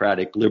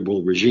 democratic,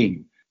 liberal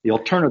regime. The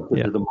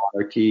alternative to the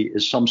monarchy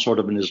is some sort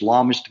of an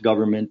Islamist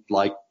government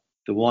like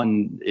the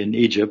one in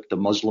Egypt, the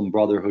Muslim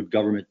Brotherhood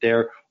government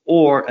there,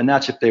 and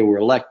that's if they were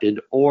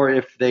elected, or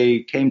if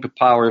they came to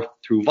power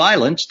through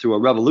violence, through a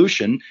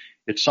revolution,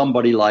 it's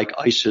somebody like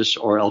ISIS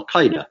or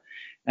Al-Qaeda.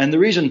 And the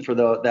reason for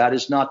that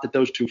is not that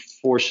those two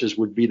forces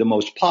would be the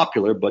most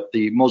popular, but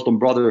the Muslim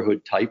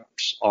Brotherhood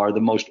types are the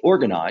most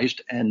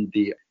organized, and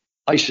the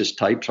ISIS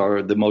types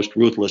are the most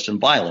ruthless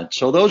and violent.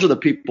 So those are the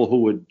people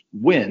who would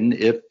win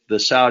if the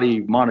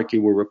Saudi monarchy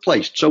were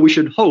replaced. So we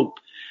should hope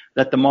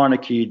that the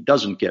monarchy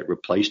doesn't get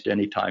replaced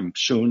anytime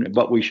soon,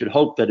 but we should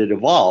hope that it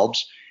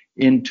evolves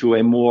into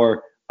a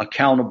more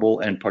accountable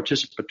and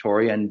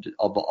participatory and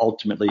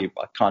ultimately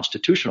a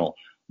constitutional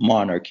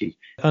monarchy.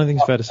 I think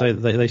it's fair to say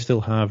that they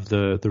still have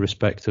the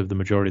respect of the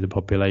majority of the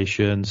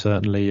population,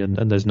 certainly,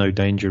 and there's no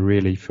danger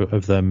really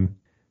of them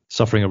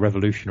suffering a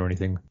revolution or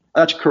anything.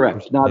 That's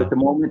correct. Not at the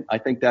moment. I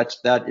think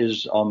that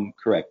is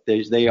correct.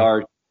 They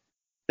are.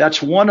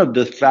 That's one of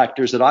the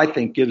factors that I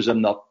think gives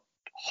them the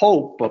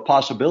hope, a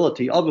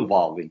possibility of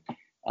evolving,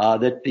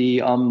 that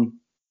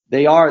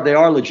they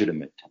are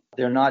legitimate.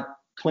 They're not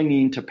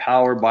clinging to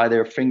power by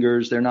their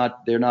fingers. They're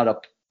not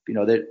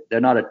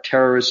a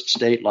terrorist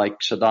state like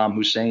Saddam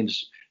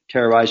Hussein's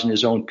terrorizing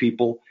his own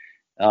people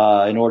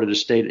in order to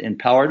stay in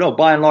power. No,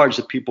 by and large,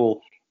 the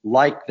people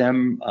like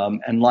them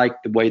and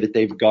like the way that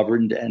they've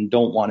governed and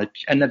don't want to.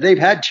 And they've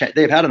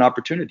had an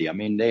opportunity. I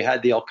mean, they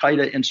had the Al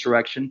Qaeda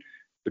insurrection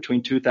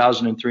between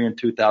 2003 and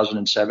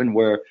 2007,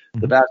 where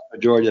the vast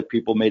majority of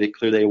people made it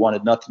clear they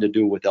wanted nothing to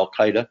do with Al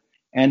Qaeda.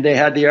 And they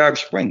had the Arab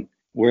Spring,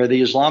 where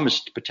the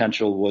Islamist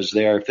potential was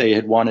there if they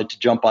had wanted to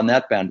jump on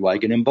that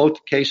bandwagon. In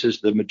both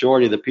cases, the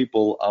majority of the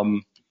people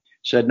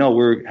said, no,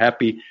 we're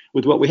happy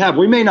with what we have.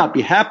 We may not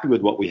be happy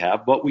with what we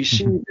have, but we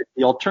see that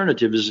the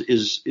alternative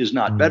is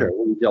not better.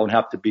 We don't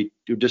have to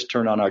just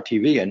turn on our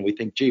TV and we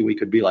think, gee, we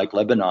could be like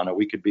Lebanon, or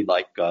we could be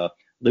like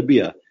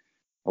Libya,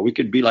 or we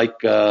could be like,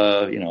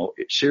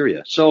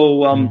 Syria.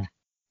 So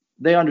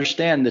they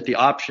understand that the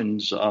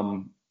options,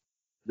 that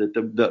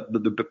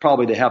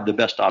probably they have the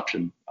best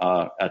option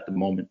at the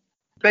moment.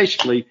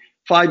 Basically,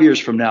 5 years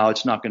from now,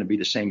 it's not going to be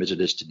the same as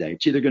it is today.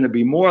 It's either going to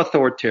be more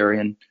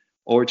authoritarian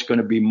or it's going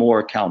to be more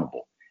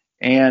accountable.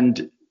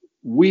 And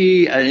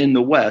we in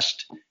the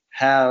West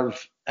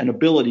have an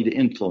ability to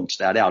influence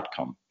that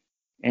outcome.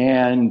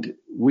 And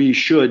we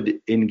should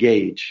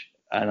engage.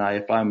 And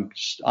if I'm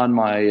on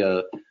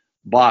my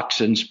box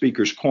in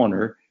Speaker's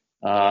Corner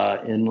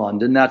in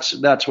London,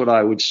 that's what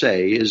I would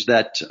say, is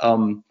that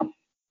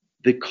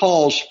the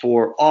calls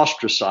for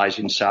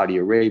ostracizing Saudi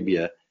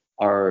Arabia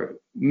are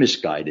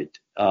misguided.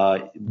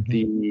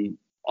 The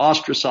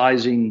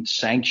ostracizing,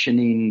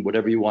 sanctioning,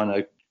 whatever you want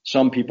to,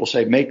 some people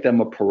say, make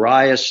them a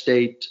pariah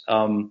state.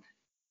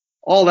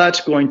 All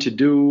that's going to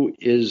do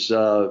is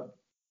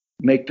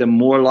make them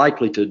more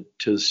likely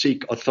to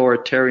seek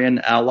authoritarian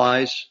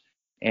allies.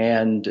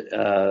 And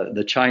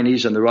the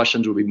Chinese and the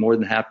Russians will be more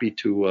than happy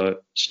to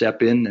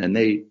step in, and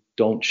they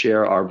don't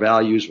share our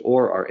values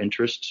or our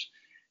interests.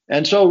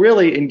 And so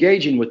really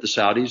engaging with the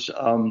Saudis,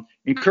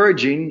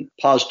 encouraging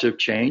positive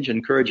change,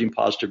 encouraging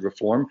positive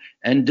reform,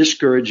 and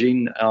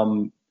discouraging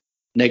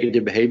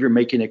negative behavior,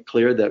 making it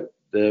clear that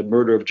the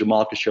murder of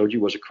Jamal Khashoggi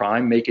was a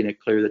crime, making it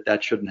clear that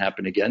that shouldn't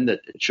happen again,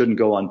 that it shouldn't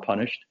go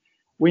unpunished.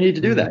 We need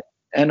to do that,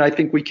 and I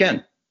think we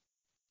can.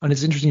 And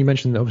it's interesting you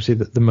mentioned, obviously,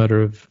 the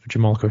murder of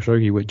Jamal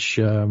Khashoggi, which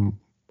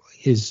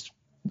is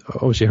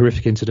obviously a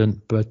horrific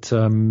incident, but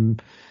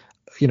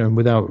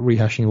without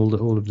rehashing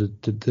all of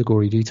the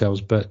gory details,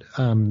 but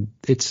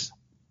it's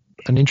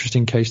an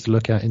interesting case to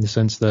look at in the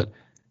sense that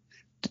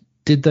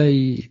did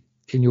they,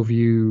 in your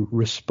view,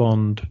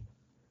 respond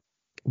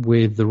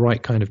with the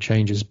right kind of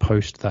changes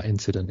post that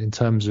incident in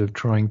terms of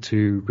trying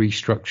to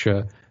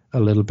restructure a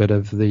little bit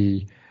of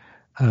the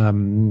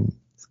kind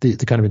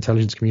of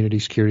intelligence community,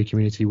 security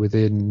community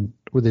within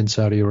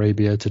Saudi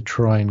Arabia to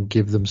try and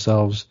give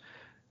themselves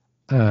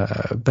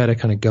better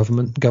kind of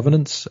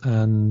governance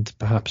and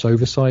perhaps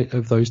oversight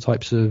of those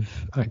types of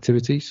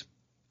activities?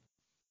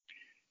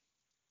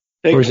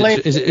 Or is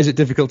it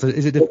difficult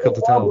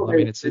to tell? I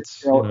mean, it's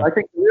I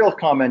think the real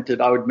comment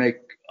that I would make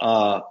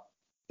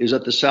is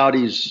that the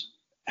Saudis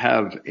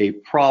have a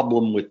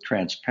problem with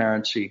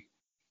transparency.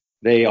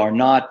 They are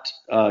not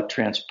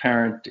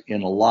transparent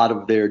in a lot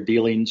of their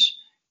dealings,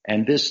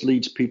 and this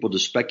leads people to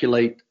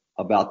speculate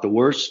about the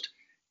worst.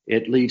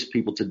 It leads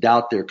people to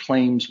doubt their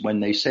claims when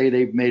they say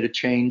they've made a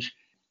change.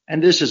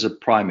 And this is a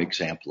prime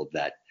example of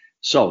that.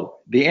 So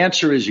the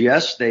answer is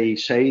yes. They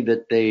say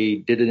that they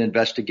did an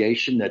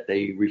investigation, that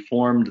they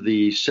reformed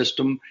the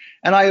system.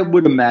 And I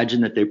would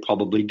imagine that they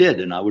probably did.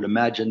 And I would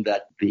imagine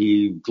that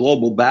the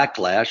global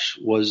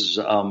backlash was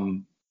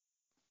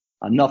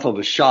enough of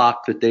a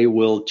shock that they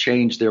will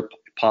change their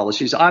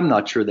policies. I'm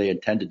not sure they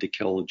intended to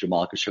kill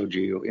Jamal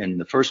Khashoggi in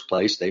the first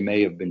place. They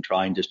may have been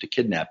trying just to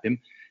kidnap him.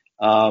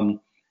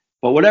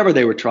 But whatever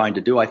they were trying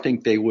to do, I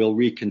think they will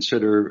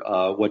reconsider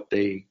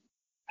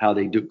how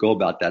they do go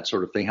about that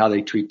sort of thing, how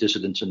they treat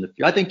dissidents in the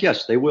future. I think,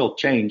 yes, they will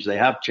change. They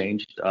have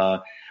changed.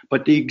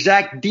 But the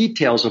exact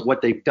details of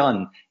what they've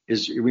done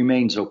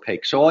remains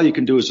opaque. So all you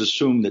can do is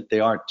assume that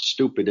they aren't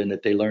stupid and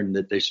that they learned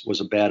that this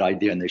was a bad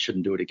idea and they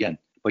shouldn't do it again.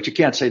 But you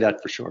can't say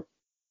that for sure.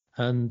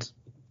 And,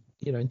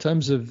 in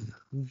terms of...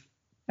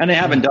 And they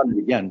haven't done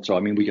it again, so I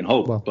mean we can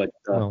hope.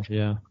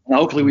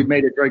 Hopefully we've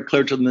made it very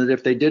clear to them that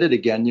if they did it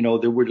again,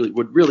 there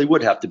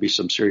would have to be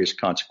some serious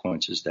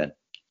consequences then.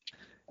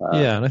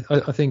 And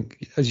I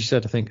think, as you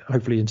said,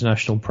 hopefully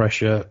international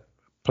pressure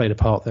played a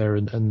part there,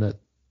 and that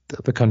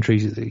the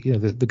countries,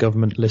 the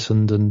government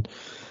listened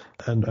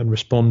and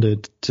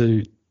responded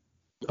to.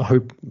 I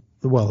hope.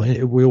 Well,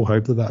 we all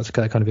hope that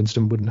kind of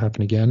incident wouldn't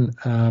happen again.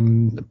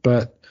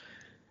 But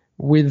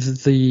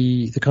with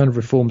the kind of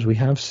reforms we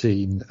have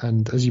seen,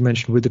 and as you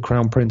mentioned, with the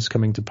Crown Prince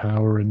coming to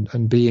power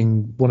and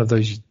being one of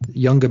those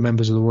younger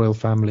members of the royal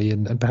family,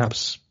 and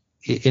perhaps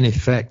in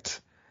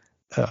effect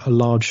a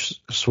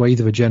large swathe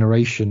of a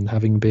generation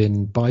having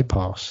been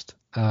bypassed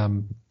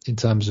in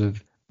terms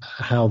of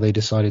how they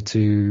decided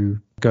to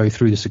go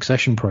through the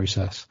succession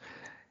process.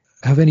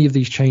 have any of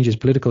these changes,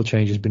 political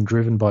changes, been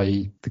driven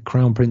by the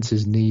Crown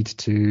Prince's need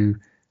to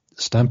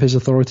stamp his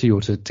authority,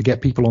 or to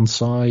get people on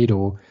side,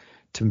 or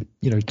to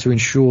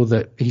ensure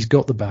that he's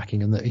got the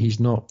backing and that he's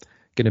not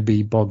going to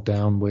be bogged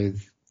down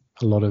with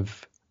a lot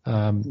of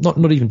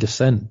not even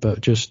dissent,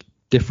 but just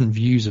different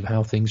views of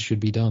how things should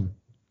be done?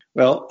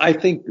 Well, I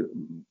think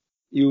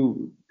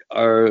you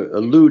are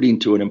alluding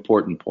to an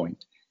important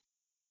point.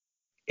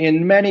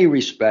 In many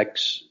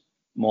respects,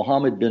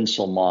 Mohammed bin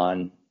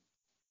Salman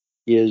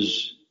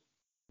is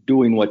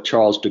doing what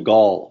Charles de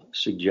Gaulle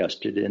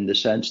suggested, in the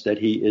sense that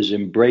he is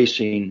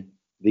embracing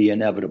the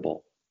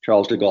inevitable.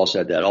 Charles de Gaulle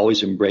said that,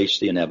 always embrace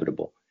the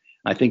inevitable.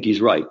 I think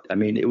he's right. I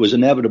mean, it was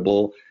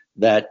inevitable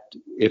that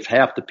if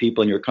half the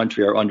people in your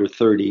country are under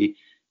 30,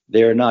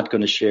 they're not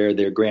going to share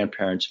their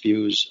grandparents'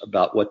 views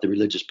about what the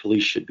religious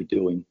police should be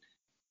doing.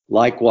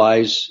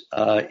 Likewise,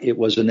 it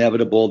was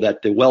inevitable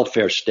that the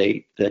welfare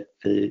state that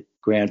the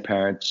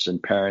grandparents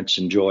and parents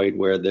enjoyed,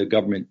 where the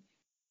government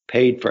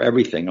paid for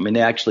everything. I mean,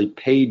 they actually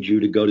paid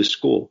you to go to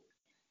school.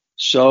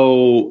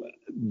 So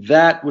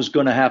that was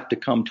going to have to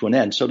come to an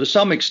end. So to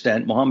some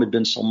extent, Mohammed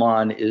bin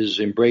Salman is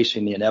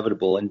embracing the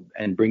inevitable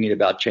and bringing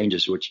about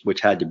changes which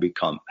had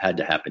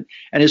to happen.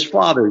 And his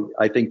father,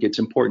 I think it's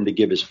important to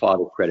give his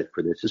father credit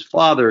for this. His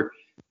father's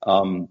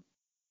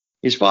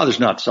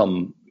not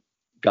some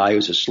guy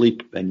who's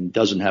asleep and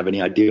doesn't have any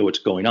idea what's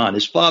going on.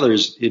 His father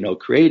is,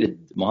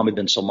 created Mohammed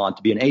bin Salman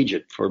to be an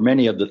agent for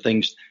many of the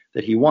things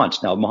that he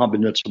wants. Now,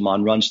 Mohammed bin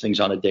Salman runs things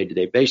on a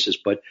day-to-day basis,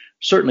 but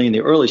certainly in the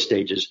early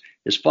stages,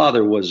 his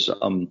father was,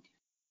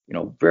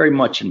 very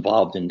much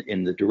involved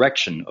in the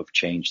direction of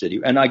change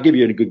and I give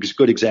you a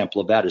good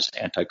example of that is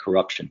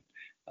anti-corruption.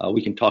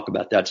 We can talk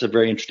about that. It's a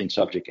very interesting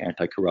subject,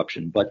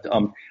 anti-corruption. But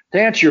to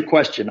answer your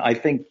question, I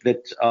think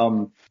that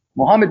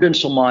Mohammed bin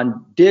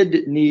Salman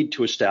did need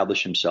to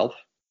establish himself,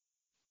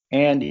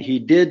 and he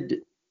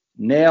did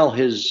nail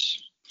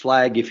his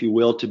flag, if you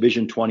will, to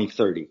Vision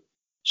 2030.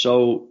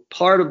 So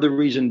part of the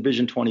reason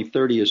Vision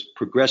 2030 is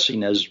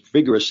progressing as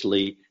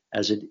vigorously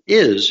as it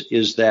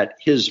is that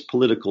his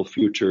political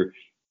future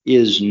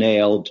is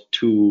nailed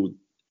to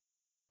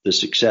the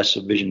success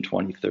of Vision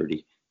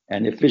 2030.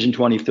 And if Vision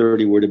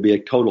 2030 were to be a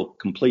total,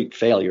 complete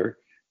failure,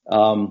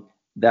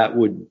 that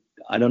would,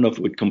 I don't know if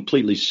it would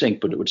completely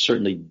sink, but it would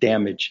certainly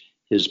damage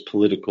his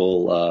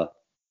political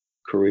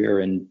career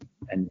and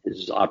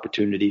his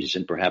opportunities,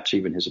 and perhaps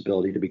even his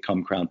ability to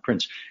become crown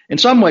prince. In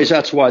some ways,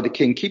 that's why the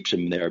king keeps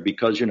him there,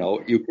 because,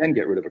 you can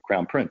get rid of a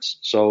crown prince.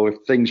 So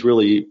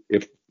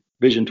if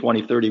Vision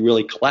 2030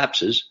 really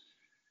collapses,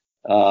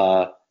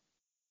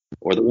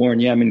 or the war in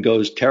Yemen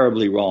goes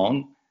terribly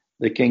wrong,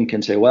 the king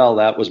can say, well,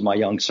 that was my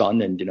young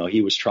son, and,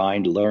 he was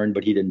trying to learn,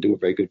 but he didn't do a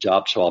very good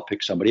job, so I'll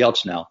pick somebody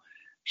else now.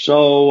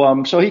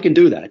 So he can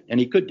do that, and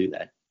he could do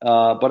that.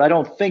 But I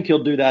don't think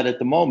he'll do that at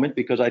the moment,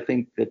 because I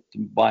think that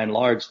by and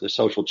large, the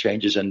social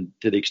changes, and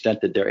to the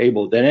extent that they're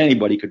able, that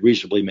anybody could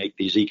reasonably make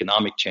these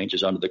economic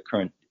changes under the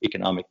current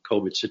economic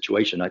COVID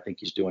situation. I think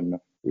he's doing a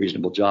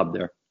reasonable job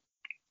there.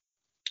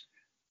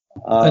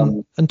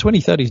 And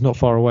 2030 is not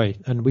far away.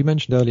 And we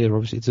mentioned earlier,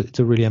 obviously, it's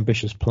a really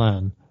ambitious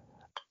plan.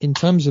 In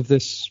terms of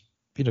this,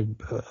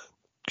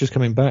 just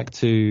coming back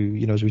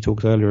to, as we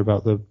talked earlier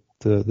about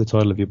the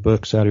title of your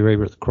book, Saudi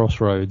Arabia at the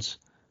Crossroads,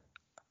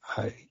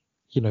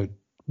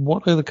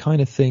 what are the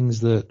kind of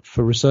things that,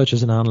 for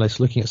researchers and analysts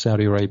looking at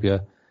Saudi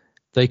Arabia,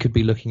 they could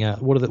be looking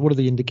at? What are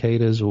the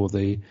indicators or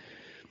the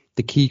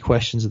key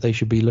questions that they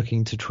should be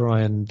looking to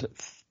try and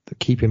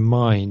keep in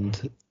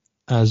mind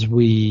as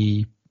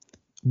we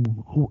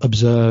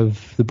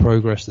observe the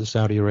progress that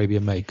Saudi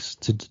Arabia makes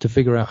to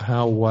figure out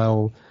how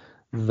well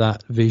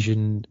that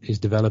vision is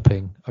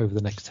developing over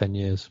the next 10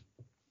 years?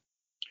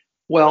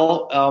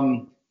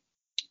 Well,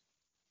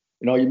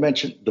 you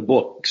mentioned the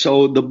book.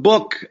 So the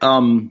book,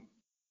 and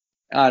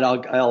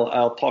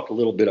I'll talk a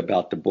little bit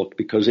about the book,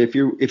 because if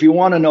you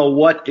want to know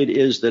what it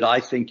is that I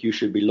think you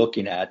should be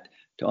looking at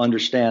to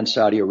understand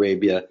Saudi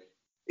Arabia,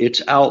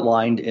 it's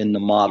outlined in the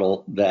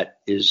model that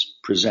is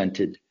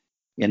presented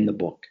in the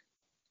book.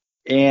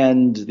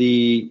 And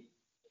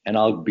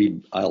I'll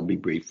be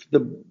brief.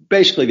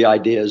 Basically the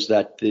idea is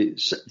that the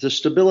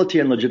stability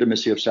and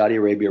legitimacy of Saudi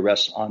Arabia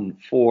rests on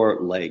four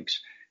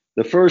legs.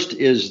 The first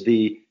is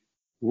the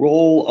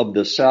role of the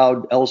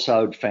Al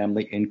Saud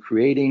family in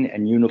creating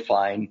and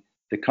unifying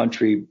the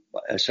country,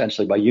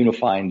 essentially by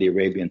unifying the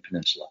Arabian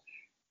Peninsula.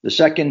 The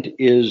second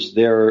is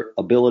their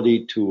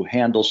ability to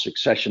handle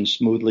succession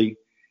smoothly.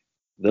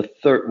 The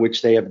third,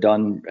 which they have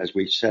done, as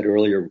we said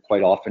earlier,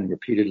 quite often,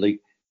 repeatedly,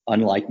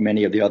 unlike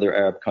many of the other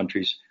Arab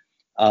countries.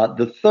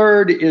 The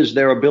third is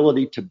their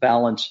ability to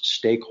balance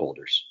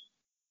stakeholders.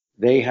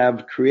 They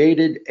have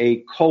created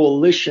a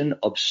coalition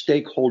of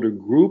stakeholder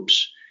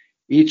groups.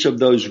 Each of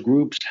those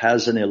groups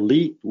has an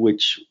elite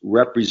which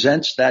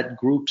represents that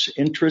group's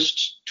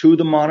interests to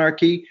the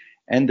monarchy,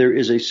 and there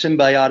is a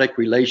symbiotic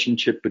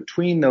relationship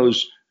between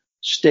those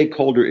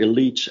stakeholder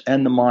elites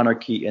and the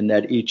monarchy, in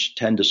that each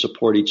tend to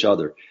support each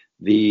other.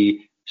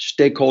 The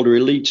stakeholder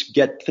elites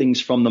get things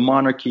from the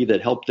monarchy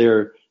that help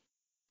their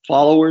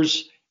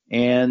followers,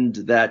 and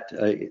that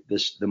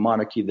the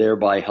monarchy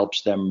thereby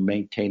helps them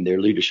maintain their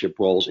leadership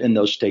roles in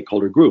those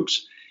stakeholder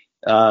groups.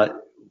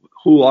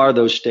 Who are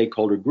those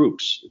stakeholder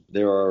groups?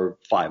 There are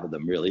 5 of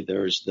them, really.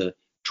 There's the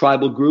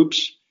tribal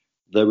groups,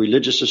 the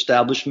religious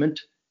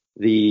establishment,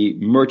 the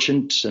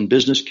merchants and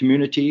business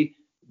community,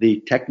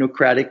 the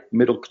technocratic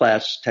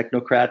middle-class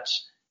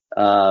technocrats,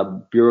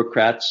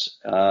 bureaucrats,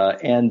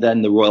 and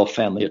then the royal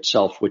family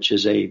itself, which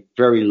is a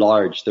very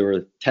large. There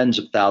are tens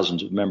of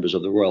thousands of members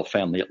of the royal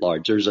family at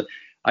large.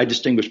 I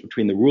distinguish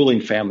between the ruling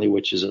family,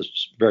 which is a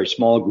very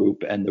small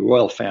group, and the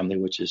royal family,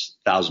 which is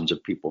thousands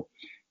of people.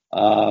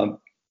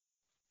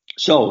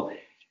 So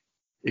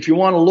if you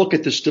want to look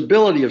at the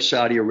stability of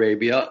Saudi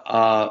Arabia,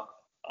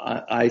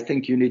 I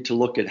think you need to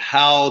look at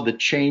how the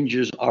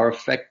changes are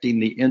affecting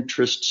the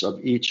interests of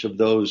each of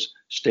those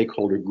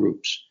stakeholder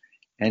groups.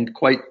 And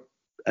quite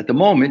at the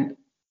moment,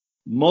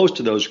 most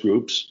of those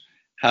groups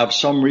have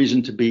some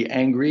reason to be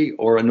angry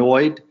or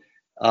annoyed.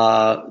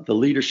 The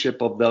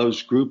leadership of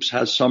those groups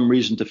has some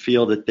reason to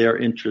feel that their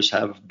interests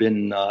have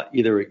been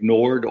either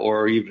ignored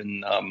or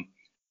even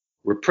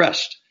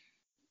repressed.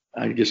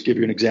 I just give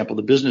you an example.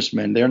 The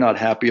businessmen, they're not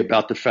happy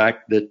about the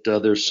fact that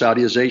their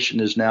Saudization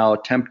is now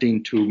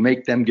attempting to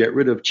make them get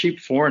rid of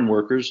cheap foreign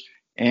workers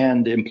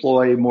and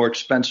employ more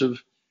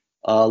expensive,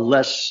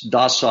 less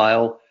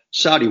docile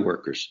Saudi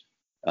workers.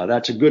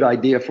 That's a good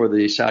idea for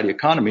the Saudi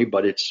economy,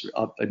 but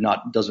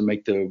doesn't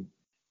make the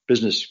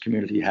business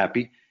community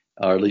happy,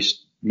 or at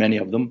least many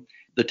of them.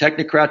 The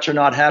technocrats are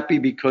not happy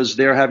because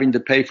they're having to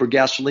pay for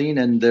gasoline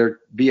and their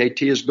VAT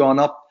has gone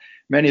up.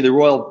 Many of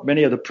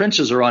the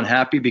princes are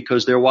unhappy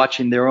because they're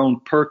watching their own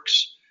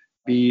perks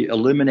be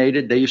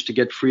eliminated. They used to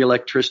get free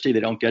electricity. They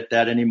don't get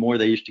that anymore.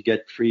 They used to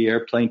get free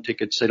airplane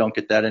tickets. They don't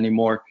get that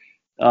anymore.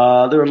 There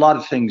are a lot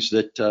of things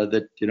that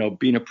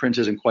being a prince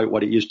isn't quite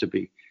what it used to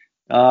be.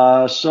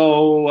 I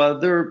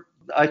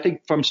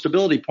think from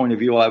stability point of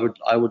view, I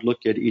would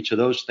look at each of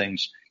those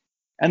things.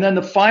 And then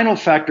the final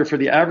factor for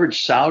the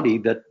average Saudi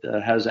that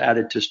has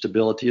added to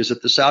stability is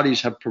that the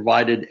Saudis have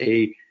provided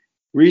a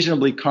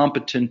reasonably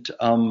competent,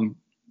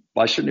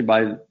 certainly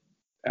by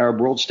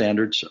Arab world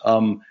standards,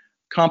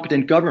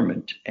 competent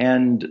government.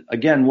 And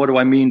again, what do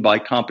I mean by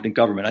competent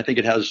government? I think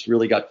it has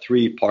really got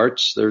 3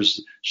 parts.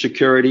 There's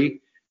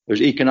security,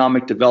 there's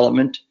economic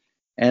development,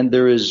 and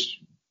there is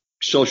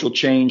social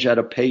change at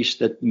a pace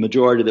that the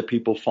majority of the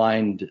people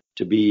find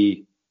to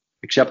be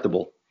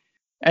acceptable.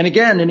 And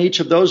again, in each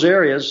of those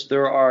areas,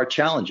 there are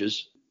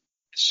challenges.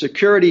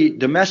 Security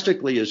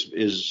domestically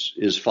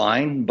is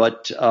fine,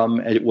 but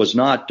it was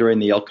not during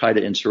the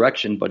Al-Qaeda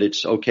insurrection, but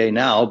it's okay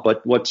now.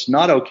 But what's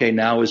not okay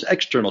now is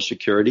external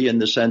security, in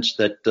the sense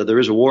that there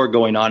is a war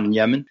going on in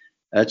Yemen.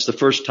 It's the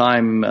first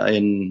time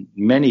in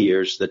many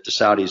years that the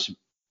Saudis, in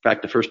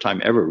fact, the first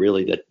time ever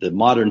really, that the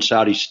modern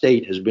Saudi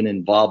state has been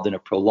involved in a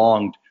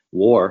prolonged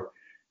war.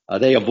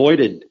 They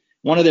avoided,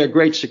 one of their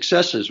great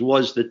successes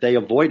was that they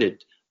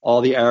avoided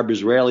all the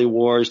Arab-Israeli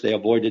wars. They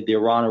avoided the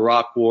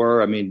Iran-Iraq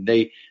war. I mean,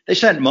 they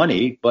sent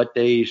money, but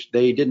they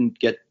didn't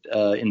get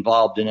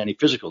involved in any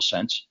physical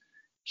sense.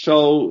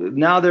 So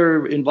now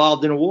they're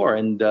involved in a war,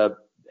 and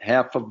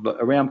half of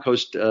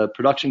Aramco's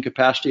production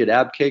capacity at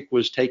Abqaiq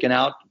was taken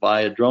out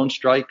by a drone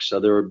strike. So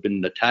there have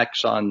been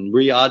attacks on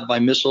Riyadh by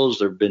missiles.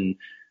 There have been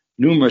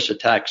numerous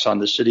attacks on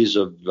the cities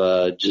of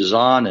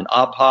Jizan and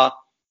Abha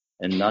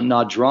and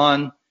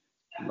Najran.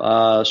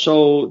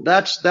 So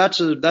that's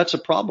a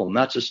problem.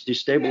 That's a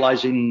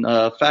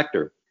destabilizing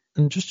factor.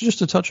 And just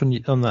to touch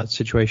on that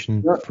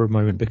situation for a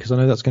moment, because I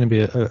know that's going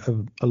to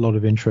be a lot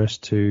of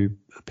interest to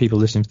people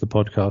listening to the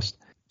podcast.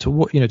 To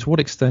what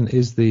extent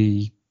is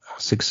the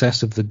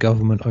success of the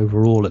government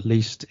overall, at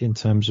least in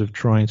terms of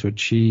trying to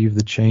achieve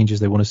the changes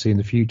they want to see in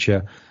the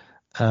future,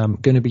 going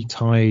to be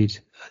tied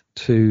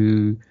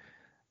to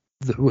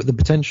the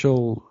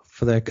potential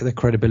for their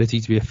credibility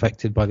to be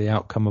affected by the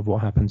outcome of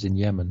what happens in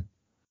Yemen?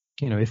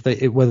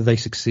 Whether they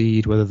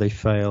succeed, whether they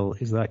fail,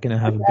 is that going to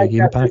have a big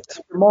impact?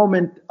 At the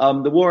moment,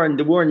 the war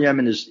in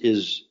Yemen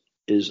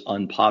is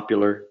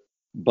unpopular,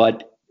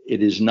 but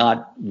it is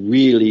not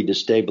really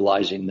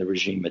destabilizing the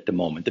regime at the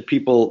moment. The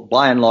people,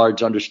 by and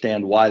large,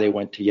 understand why they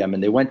went to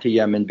Yemen. They went to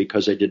Yemen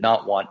because they did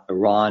not want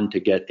Iran to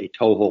get a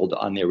toehold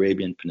on the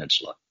Arabian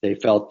Peninsula. They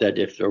felt that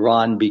if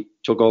Iran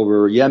took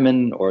over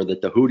Yemen, or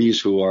that the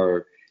Houthis,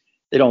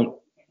 they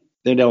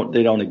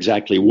don't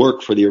exactly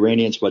work for the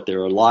Iranians, but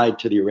they're allied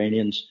to the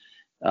Iranians,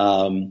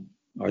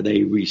 or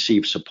they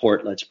receive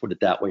support, let's put it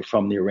that way,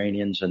 from the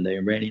Iranians, and the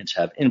Iranians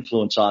have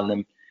influence on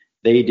them.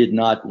 They did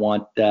not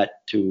want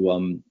that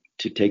to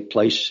take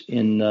place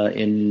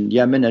in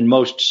Yemen, and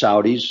most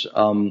Saudis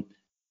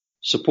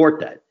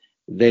support that.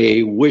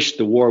 They wish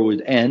the war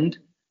would end.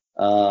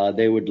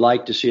 They would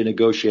like to see a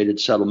negotiated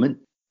settlement,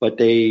 but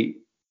they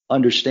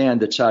understand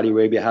that Saudi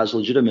Arabia has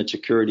legitimate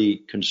security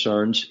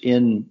concerns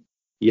in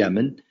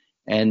Yemen,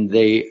 and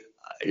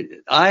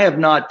I've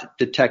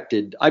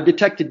detected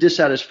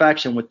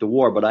dissatisfaction with the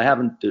war, but I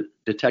haven't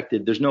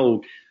detected, there's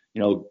no,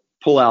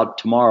 pull out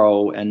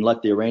tomorrow and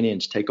let the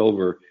Iranians take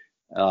over.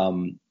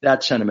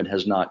 That sentiment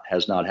has not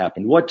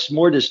happened. What's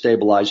more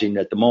destabilizing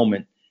at the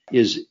moment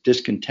is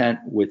discontent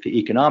with the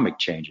economic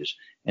changes,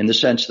 in the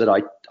sense that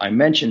I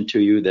mentioned to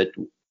you that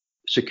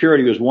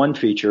security was one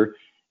feature,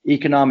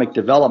 economic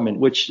development,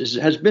 which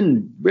has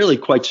been really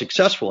quite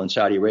successful in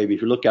Saudi Arabia.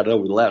 If you look at it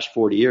over the last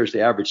 40 years,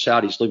 the average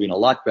Saudi is living a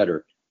lot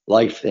better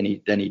life than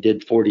he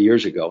did 40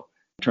 years ago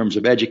in terms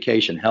of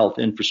education, health,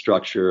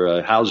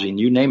 infrastructure, housing,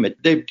 you name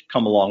it. They've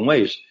come a long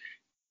ways.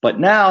 But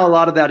now a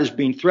lot of that is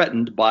being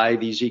threatened by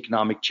these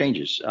economic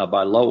changes,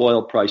 by low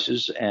oil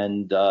prices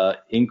and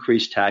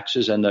increased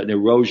taxes and an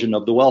erosion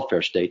of the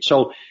welfare state.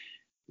 So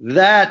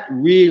that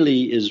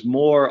really is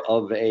more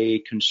of a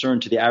concern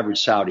to the average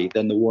Saudi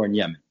than the war in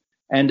Yemen.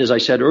 And as I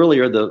said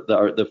earlier,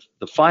 the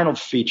final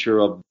feature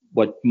of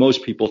what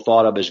most people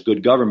thought of as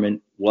good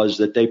government was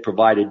that they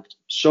provided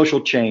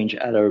social change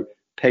at a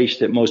pace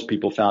that most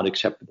people found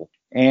acceptable.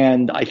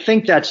 And I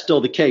think that's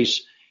still the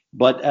case.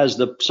 But as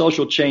the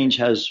social change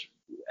has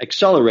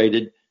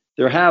accelerated,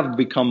 there have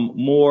become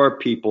more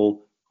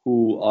people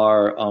who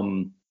are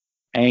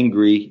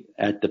angry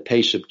at the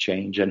pace of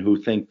change and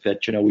who think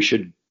that, we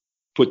should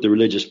put the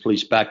religious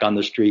police back on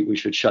the street. We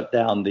should shut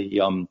down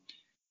the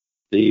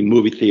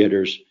movie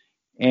theaters.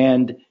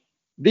 And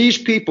these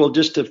people,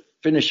 just to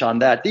finish on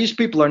that, these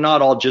people are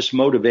not all just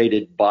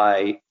motivated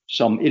by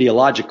some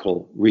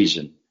ideological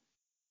reason.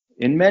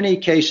 In many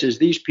cases,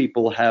 these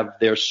people have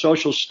their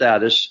social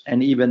status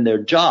and even their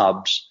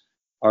jobs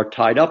are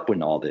tied up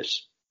in all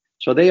this.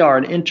 So they are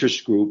an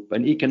interest group,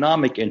 an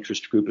economic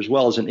interest group, as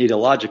well as an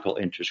ideological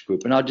interest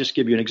group. And I'll just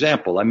give you an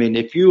example. I mean,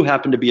 if you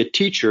happen to be a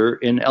teacher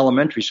in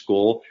elementary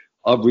school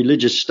of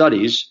religious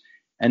studies,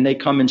 and they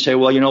come and say,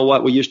 well, you know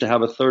what, we used to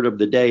have a third of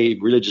the day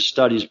religious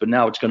studies, but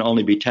now it's going to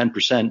only be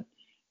 10%.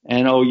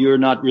 And, oh, you're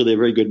not really a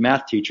very good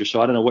math teacher, so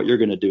I don't know what you're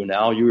going to do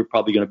now. You're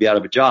probably going to be out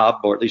of a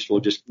job, or at least we'll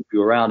just keep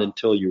you around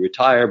until you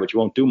retire, but you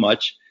won't do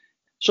much.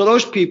 So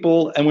those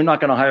people, and we're not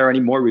going to hire any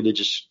more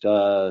religious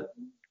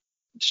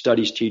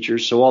studies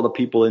teachers. So all the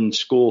people in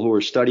school who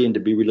are studying to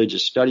be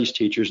religious studies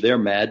teachers, they're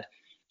mad.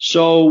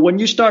 So when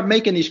you start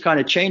making these kind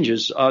of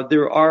changes,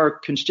 there are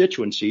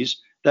constituencies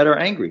that are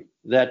angry,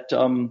 that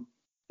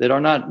are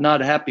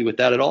not happy with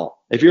that at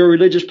all. If you're a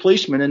religious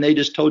policeman and they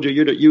just told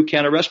you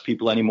can't arrest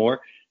people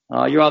anymore,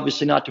 you're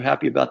obviously not too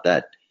happy about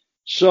that.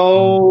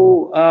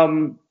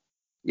 So,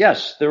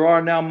 yes, there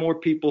are now more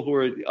people who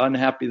are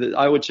unhappy.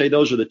 I would say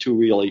those are the two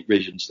real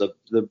reasons,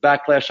 the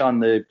backlash on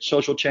the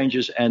social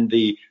changes and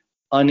the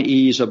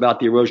unease about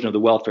the erosion of the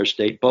welfare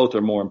state. Both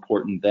are more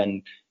important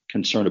than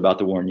concern about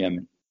the war in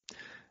Yemen.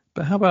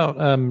 But how about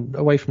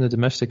away from the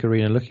domestic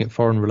arena, looking at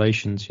foreign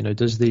relations?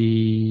 Does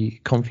the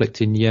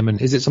conflict in Yemen,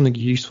 is it something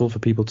useful for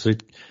people to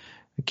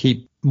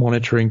keep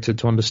monitoring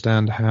to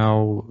understand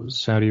how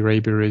Saudi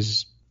Arabia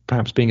is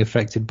perhaps being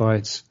affected by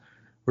its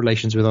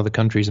relations with other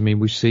countries? I mean,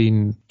 we've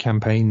seen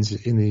campaigns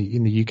in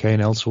the UK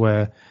and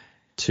elsewhere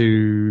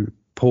to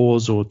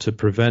pause or to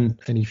prevent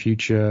any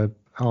future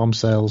arms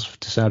sales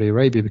to Saudi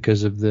Arabia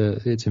because of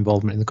its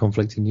involvement in the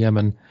conflict in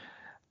Yemen.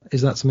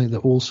 Is that something that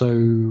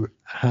also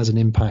has an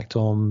impact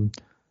on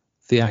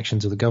the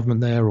actions of the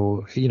government there,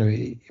 or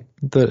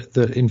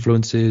that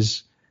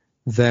influences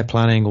their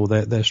planning or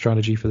their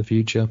strategy for the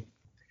future?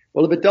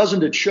 Well, if it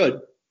doesn't, it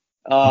should.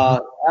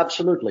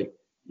 Absolutely.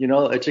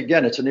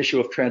 It's an issue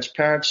of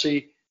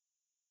transparency.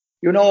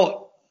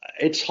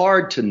 It's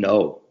hard to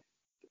know.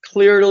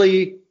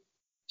 Clearly,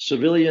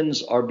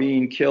 civilians are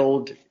being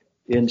killed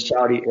in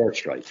Saudi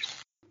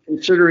airstrikes.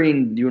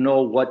 Considering,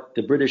 what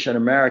the British and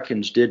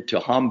Americans did to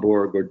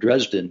Hamburg or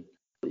Dresden,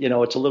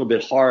 it's a little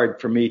bit hard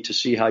for me to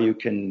see how you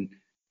can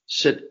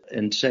sit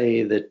and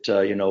say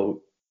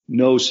that,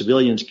 no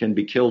civilians can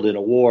be killed in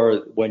a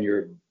war when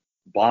you're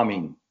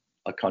bombing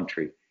a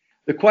country.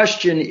 The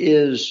question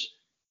is,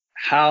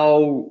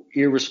 how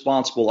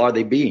irresponsible are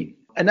they being?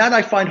 And that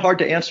I find hard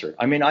to answer.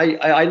 I mean,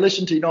 I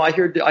listen to, I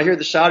hear the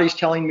Saudis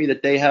telling me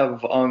that they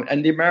have,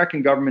 and the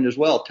American government as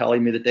well,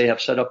 telling me that they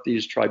have set up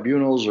these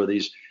tribunals or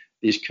these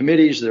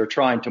committees that are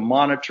trying to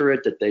monitor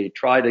it, that they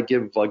try to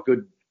give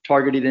good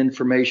targeted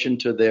information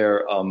to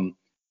their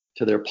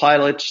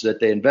pilots, that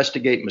they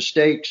investigate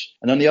mistakes.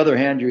 And on the other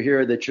hand, you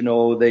hear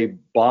that, they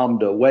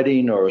bombed a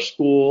wedding or a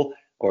school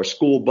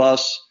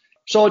bus.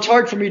 So it's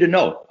hard for me to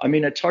know. I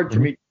mean, it's hard for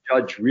me to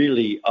judge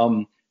really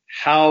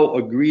how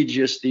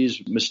egregious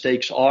these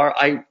mistakes are.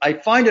 I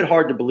find it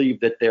hard to believe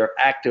that they're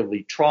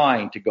actively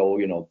trying to go,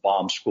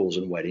 bomb schools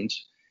and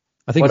weddings.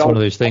 I think it's one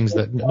of those things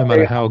that no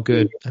matter how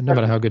good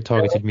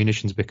targeted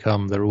munitions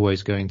become, there are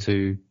always going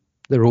to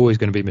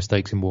be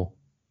mistakes in war.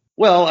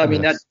 Well,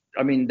 that's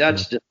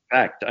just a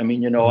fact. I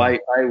mean, I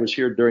was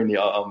here during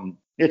the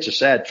it's a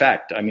sad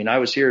fact. I mean, I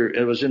was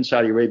in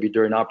Saudi Arabia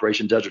during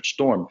Operation Desert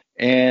Storm,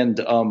 and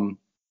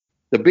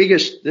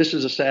this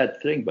is a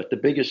sad thing, but the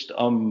biggest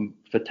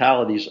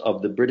fatalities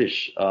of the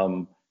British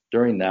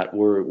during that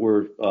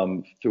were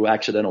through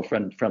accidental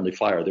friendly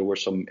fire. There were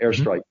some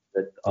airstrikes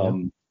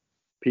that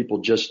people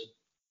just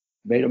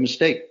made a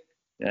mistake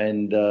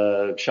and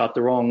shot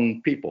the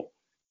wrong people.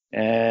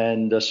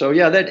 And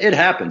that it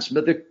happens.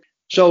 But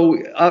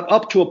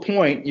up to a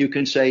point, you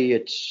can say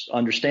it's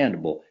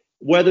understandable.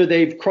 Whether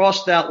they've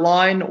crossed that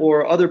line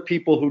or other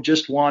people who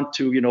just want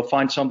to,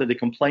 find something to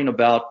complain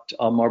about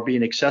are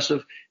being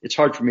excessive, it's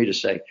hard for me to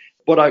say.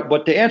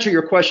 But to answer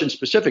your question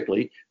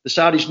specifically, the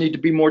Saudis need to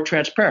be more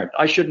transparent.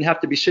 I shouldn't have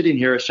to be sitting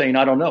here saying,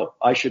 I don't know.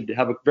 I should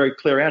have a very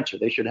clear answer.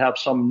 They should have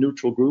some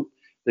neutral group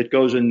that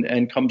goes in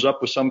and comes up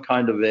with some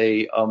kind of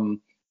a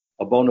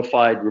bona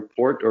fide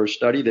report or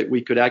study that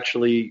we could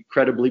actually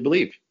credibly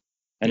believe.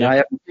 And I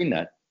haven't seen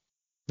that.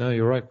 No,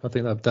 you're right. I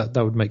think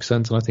that would make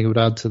sense. And I think it would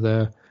add to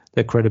their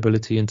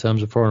credibility in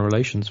terms of foreign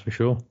relations for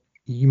sure.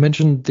 You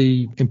mentioned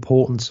the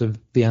importance of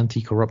the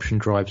anti-corruption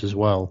drives as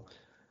well.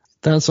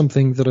 That's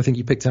something that I think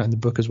you picked out in the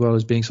book as well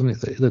as being something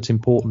that's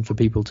important for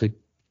people to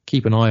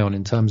keep an eye on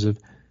in terms of,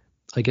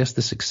 I guess,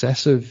 the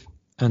success of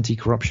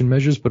anti-corruption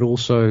measures, but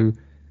also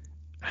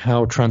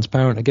how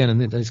transparent, again,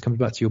 and this comes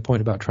back to your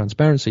point about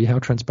transparency, how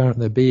transparent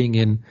they're being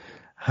in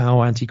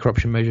how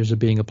anti-corruption measures are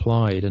being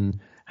applied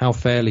and how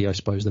fairly, I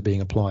suppose, they're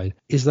being applied.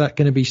 Is that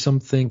going to be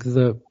something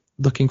that,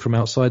 looking from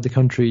outside the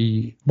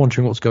country,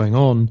 monitoring what's going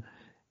on,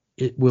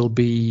 it will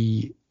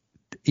be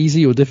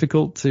easy or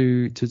difficult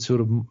to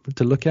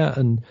look at,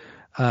 and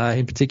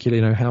in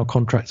particular, how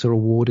contracts are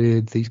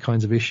awarded, these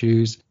kinds of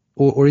issues,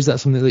 or is that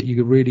something that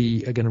you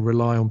really are going to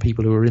rely on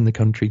people who are in the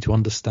country to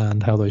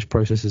understand how those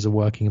processes are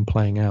working and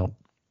playing out?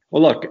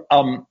 Well, look,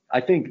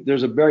 I think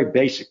there's a very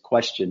basic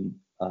question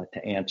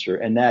to answer,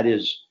 and that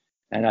is,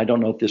 and I don't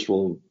know if this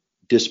will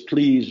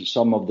displease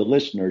some of the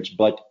listeners,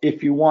 but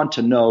if you want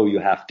to know, you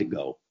have to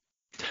go.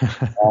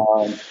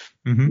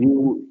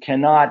 You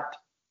cannot.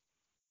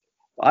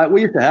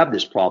 We used to have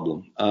this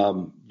problem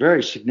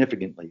very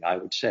significantly, I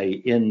would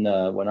say,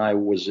 when I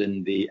was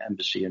in the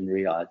embassy in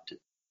Riyadh.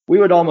 We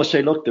would almost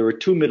say, look, there are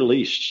two Middle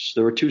Easts.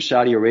 There are two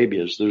Saudi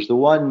Arabias. There's the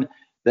one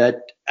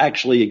that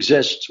actually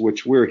exists,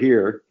 which we're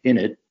here in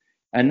it.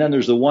 And then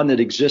there's the one that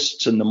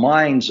exists in the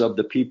minds of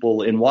the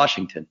people in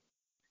Washington.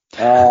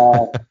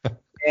 And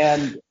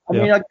I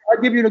mean,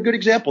 I'll give you a good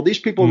example. These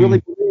people really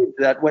believed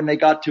that when they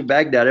got to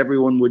Baghdad,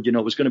 everyone would, it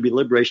was going to be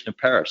liberation of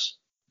Paris.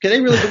 Okay,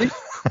 they really believed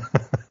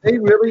They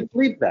really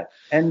believed that.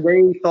 And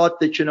they thought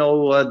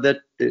that,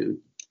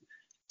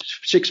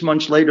 6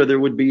 months later, there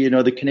would be,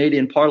 the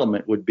Canadian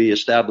Parliament would be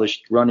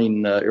established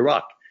running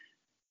Iraq.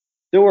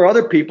 There were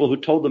other people who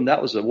told them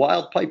that was a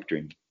wild pipe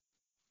dream.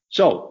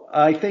 So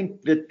I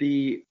think that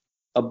the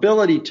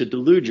ability to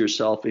delude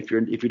yourself if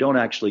you don't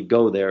actually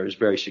go there is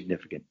very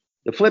significant.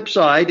 The flip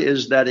side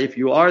is that if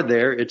you are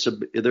there,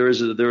 there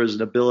is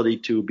an ability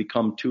to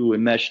become too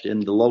enmeshed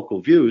in the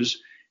local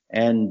views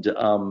and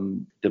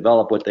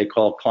develop what they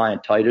call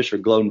clientitis or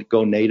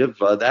go native.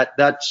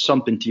 That's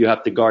something you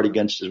have to guard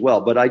against as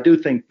well. But I do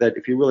think that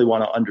if you really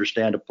want to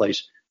understand a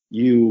place,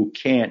 you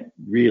can't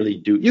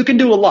really you can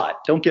do a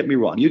lot. Don't get me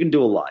wrong. You can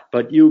do a lot,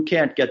 but you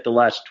can't get the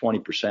last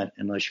 20%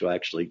 unless you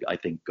actually, I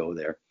think, go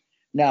there.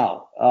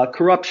 Now,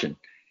 corruption.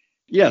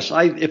 Yes,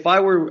 if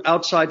I were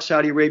outside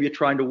Saudi Arabia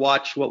trying to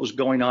watch what was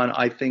going on,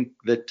 I think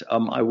that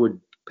I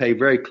would pay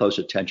very close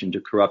attention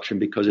to corruption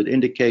because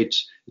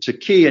it's a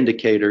key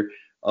indicator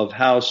of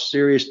how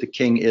serious the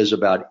king is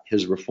about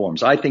his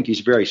reforms. I think he's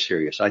very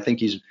serious. I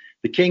think this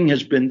king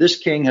has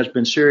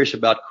been serious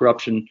about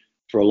corruption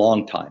for a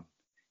long time.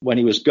 When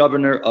he was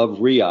governor of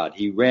Riyadh,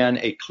 he ran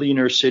a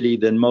cleaner city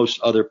than most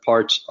other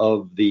parts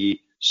of the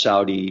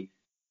Saudi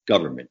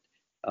government.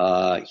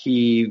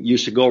 He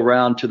used to go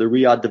around to the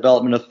Riyadh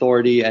Development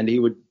Authority and he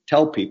would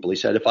tell people, he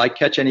said, if I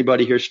catch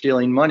anybody here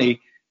stealing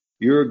money,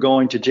 you're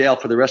going to jail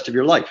for the rest of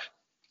your life.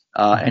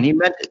 And he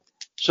meant it.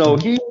 So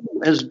he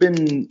has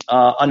been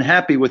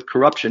unhappy with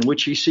corruption,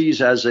 which he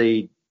sees as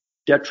a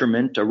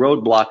detriment, a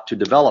roadblock to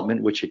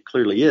development, which it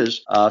clearly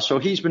is. So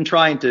he's been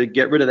trying to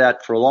get rid of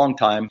that for a long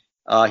time.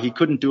 He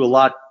couldn't do a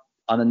lot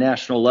on a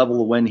national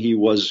level when he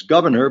was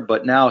governor,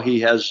 but now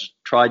he has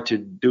tried to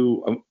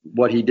do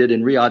what he did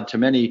in Riyadh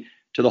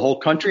to the whole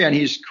country. And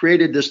he's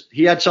created this.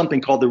 He had something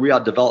called the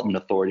Riyadh Development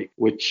Authority,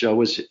 which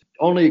was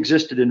only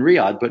existed in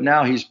Riyadh, but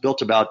now he's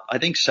built about, I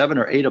think, 7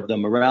 or 8 of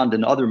them around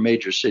in other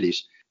major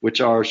cities,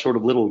 which are sort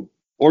of little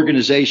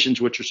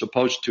organizations which are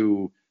supposed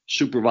to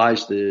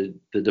supervise the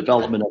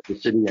development of the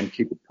city and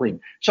keep it clean.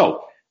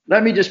 So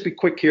let me just be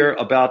quick here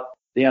about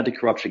the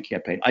anti-corruption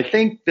campaign. I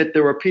think that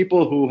there are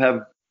people who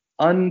have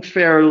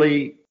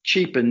unfairly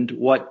cheapened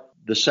what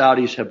the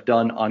Saudis have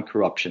done on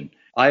corruption.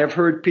 I have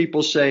heard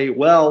people say,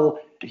 well,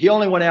 he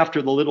only went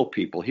after the little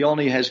people. He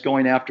only has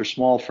going after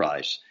small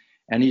fries,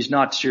 and he's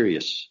not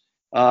serious.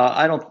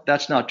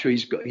 That's not true.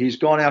 He's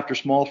gone after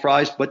small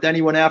fries, but then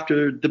he went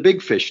after the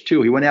big fish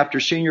too. He went after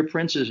senior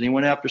princes and he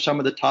went after some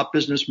of the top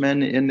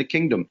businessmen in the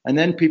kingdom. And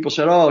then people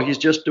said, oh, he's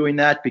just doing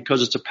that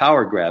because it's a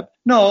power grab.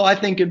 No, I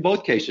think in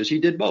both cases he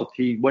did both.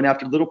 He went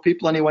after little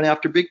people and he went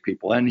after big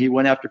people, and he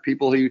went after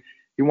people he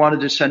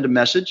wanted to send a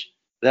message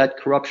that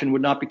corruption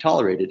would not be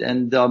tolerated.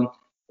 And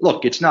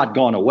look, it's not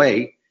gone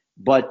away,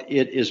 but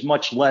it is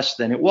much less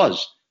than it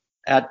was.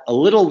 At a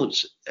little,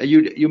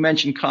 you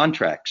mentioned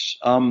contracts.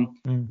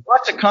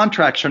 Lots of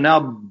contracts are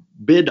now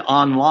bid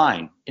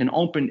online in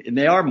open, and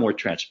they are more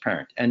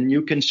transparent, and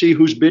you can see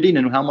who's bidding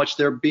and how much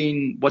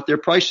what their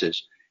price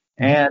is.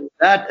 And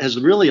that has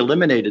really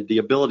eliminated the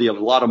ability of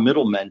a lot of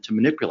middlemen to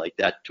manipulate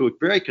that to a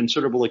very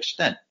considerable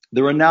extent.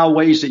 There are now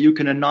ways that you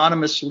can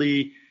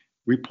anonymously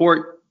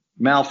report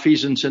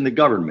malfeasance in the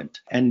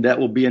government, and that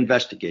will be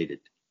investigated.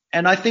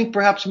 And I think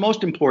perhaps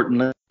most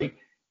importantly,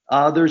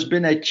 there's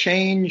been a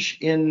change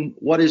in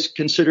what is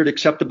considered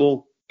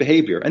acceptable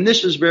behavior. And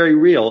this is very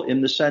real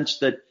in the sense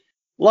that a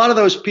lot of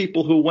those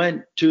people who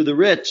went to the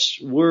Ritz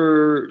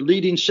were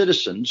leading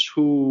citizens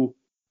who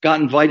got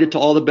invited to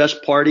all the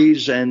best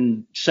parties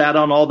and sat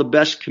on all the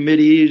best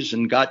committees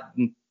and got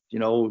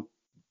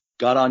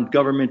on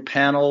government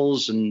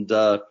panels and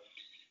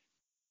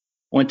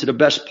went to the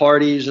best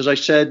parties. As I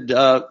said,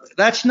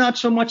 that's not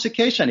so much the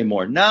case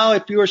anymore. Now,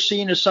 if you are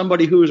seen as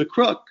somebody who is a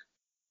crook,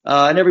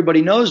 and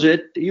everybody knows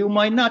it, you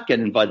might not get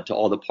invited to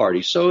all the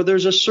parties. So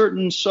there's a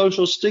certain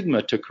social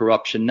stigma to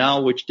corruption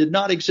now, which did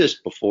not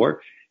exist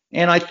before.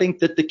 And I think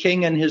that the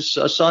king and his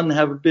son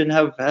have been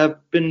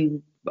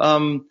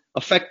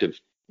effective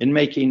in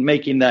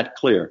making that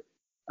clear.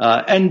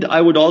 And I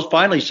would also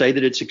finally say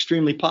that it's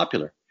extremely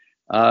popular.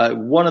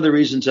 One of the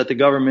reasons that the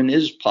government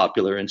is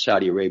popular in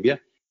Saudi Arabia,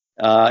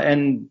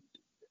 and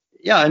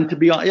to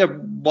be honest,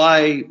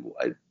 why,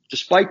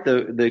 despite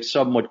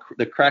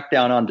the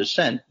crackdown on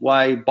dissent,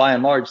 why by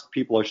and large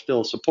people are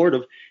still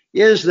supportive,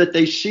 is that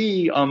they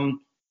see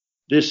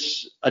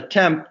this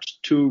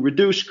attempt to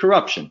reduce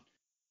corruption.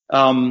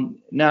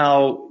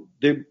 Now,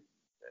 there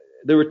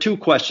are two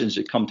questions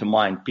that come to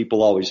mind.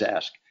 People always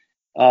ask.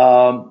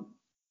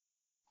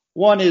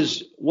 One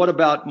is, what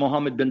about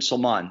Mohammed bin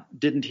Salman?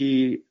 Didn't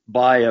he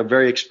buy a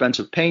very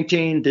expensive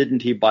painting?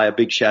 Didn't he buy a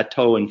big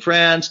chateau in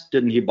France?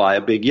 Didn't he buy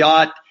a big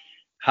yacht?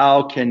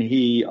 How can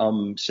he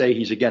say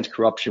he's against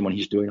corruption when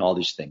he's doing all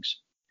these things?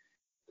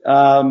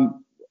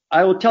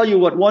 I will tell you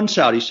what one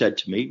Saudi said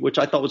to me, which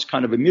I thought was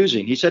kind of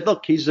amusing. He said,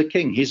 look, he's a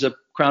king. He's a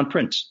crown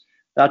prince.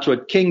 That's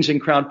what kings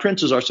and crown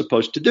princes are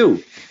supposed to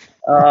do.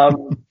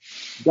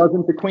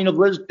 Doesn't Queen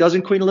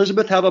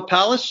Elizabeth have a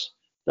palace?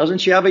 Doesn't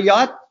she have a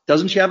yacht?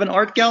 Doesn't she have an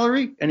art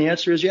gallery? And the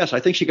answer is yes. I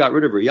think she got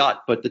rid of her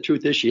yacht, but the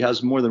truth is she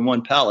has more than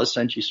one palace,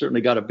 and she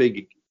certainly got a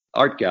big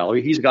art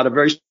gallery. He's got a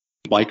very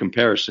by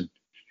comparison.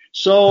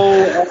 So,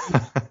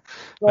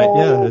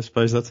 I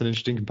suppose that's an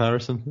interesting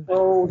comparison.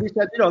 So he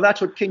said,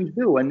 that's what kings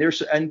do,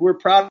 and we're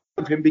proud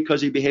of him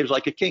because he behaves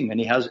like a king,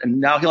 and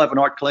now he'll have an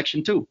art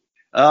collection too.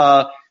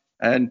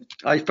 And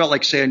I felt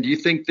like saying, do you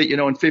think that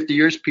in 50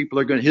 years people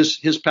are going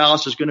his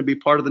palace is going to be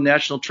part of the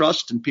National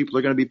Trust, and people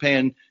are going to be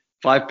paying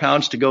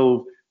 £5 to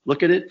go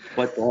look at it?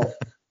 But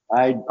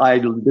I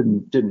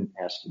didn't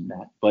ask him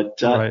that.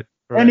 But right.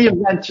 Any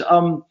event.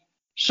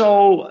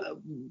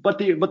 But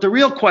the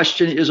real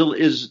question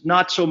is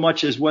not so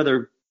much as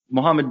whether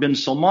Mohammed bin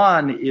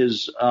Salman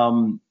is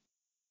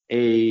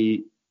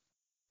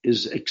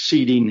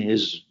exceeding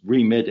his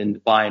remit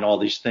and buying all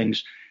these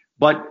things,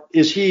 but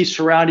is he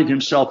surrounding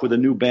himself with a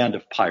new band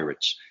of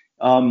pirates?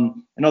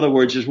 In other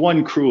words, is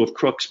one crew of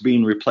crooks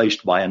being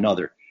replaced by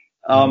another?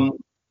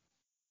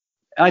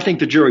 I think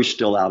the jury's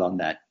still out on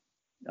that.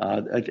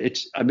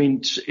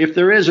 If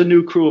there is a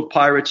new crew of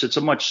pirates, it's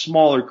a much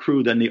smaller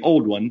crew than the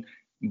old one.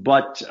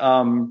 But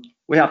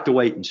we have to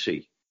wait and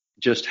see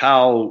just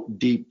how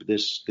deep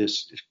this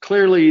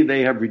clearly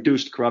they have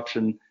reduced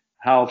corruption.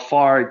 How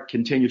far it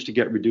continues to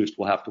get reduced,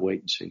 we'll have to wait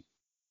and see.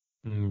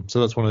 So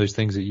that's one of those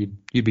things that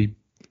you'd be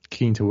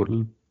keen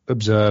to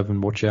observe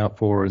and watch out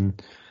for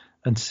and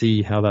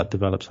see how that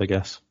develops, I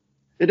guess.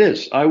 It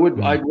is. I'd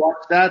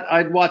watch that.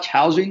 I'd watch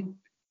housing.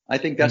 I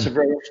think that's a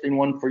very interesting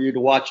one for you to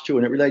watch too,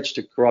 and it relates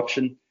to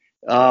corruption.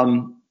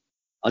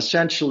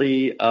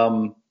 Essentially,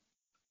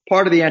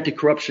 part of the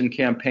anti-corruption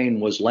campaign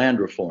was land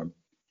reform.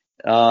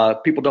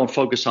 People don't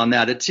focus on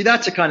that.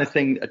 That's the kind of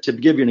thing, to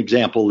give you an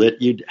example,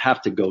 that you'd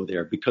have to go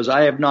there, because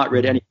I have not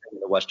read anything in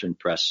the Western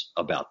press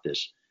about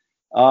this.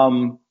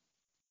 And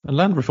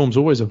land reform is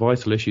always a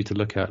vital issue to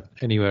look at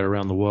anywhere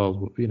around the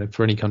world,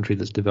 for any country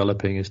that's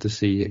developing, is to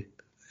see.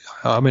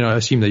 I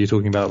assume that you're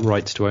talking about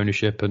rights to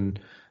ownership and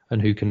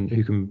who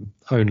can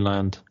own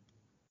land.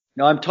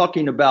 No, I'm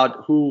talking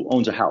about who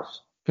owns a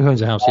house. Who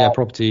owns a house? Yeah,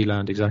 property,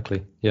 land,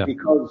 exactly. Yeah.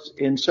 Because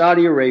in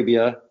Saudi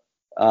Arabia,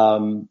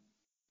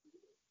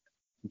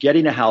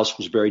 getting a house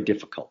was very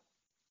difficult.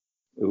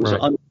 It was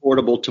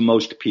unaffordable to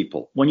most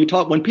people.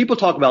 When people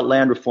talk about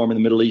land reform in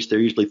the Middle East, they're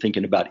usually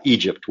thinking about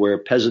Egypt, where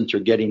peasants are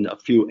getting a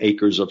few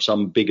acres of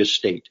some big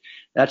estate.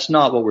 That's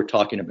not what we're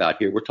talking about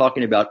here. We're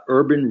talking about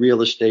urban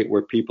real estate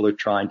where people are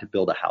trying to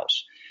build a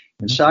house.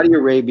 In Saudi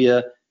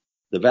Arabia,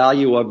 the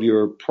value of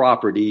your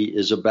property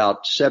is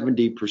about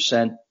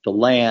 70% the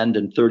land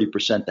and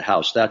 30% the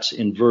house. That's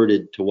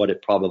inverted to what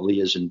it probably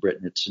is in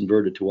Britain. It's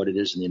inverted to what it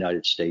is in the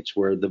United States,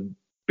 where the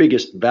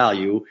biggest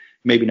value,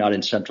 maybe not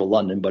in central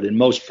London, but in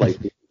most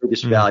places, the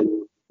biggest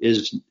value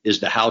is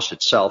the house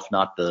itself,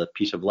 not the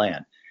piece of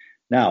land.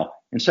 Now,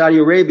 in Saudi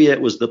Arabia,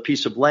 it was the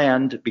piece of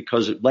land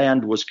because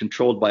land was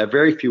controlled by a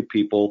very few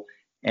people,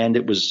 and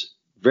it was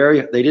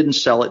they didn't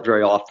sell it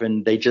very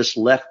often. They just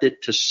left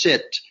it to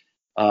sit,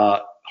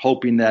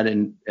 hoping that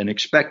and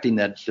expecting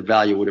that the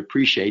value would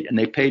appreciate, and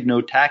they paid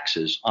no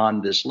taxes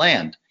on this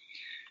land.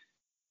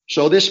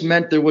 So this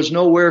meant there was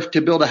nowhere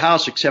to build a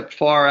house except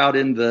far out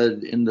in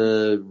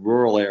the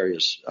rural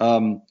areas.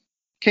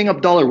 King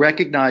Abdullah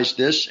recognized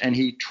this, and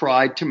he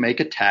tried to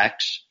make a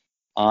tax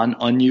on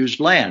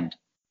unused land.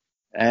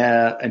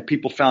 And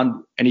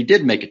he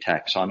did make a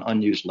tax on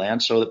unused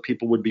land so that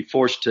people would be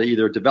forced to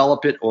either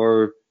develop it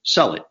or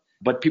sell it.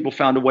 But people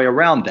found a way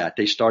around that.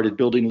 They started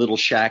building little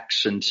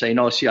shacks and saying,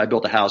 "Oh, see, I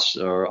built a house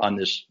on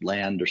this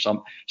land or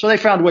something." So they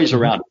found ways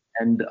around it.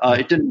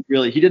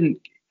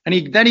 And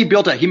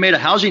he made a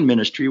housing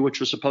ministry, which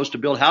was supposed to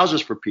build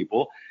houses for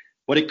people,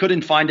 but it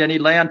couldn't find any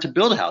land to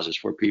build houses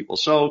for people.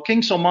 So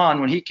King Salman,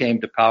 when he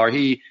came to power,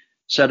 he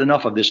said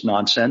enough of this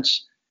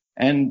nonsense.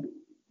 And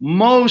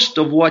most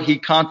of what he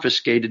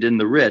confiscated in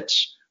the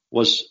writs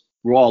was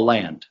raw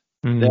land.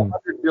 The $100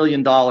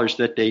 billion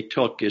that they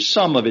took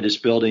some of it is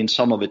buildings,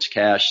 some of it's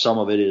cash, some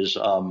of it is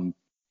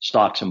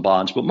stocks and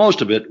bonds, but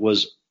most of it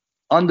was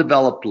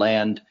undeveloped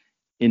land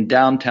in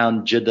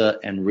downtown Jeddah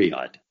and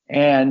Riyadh.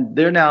 And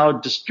they're now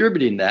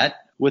distributing that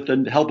with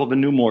the help of a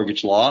new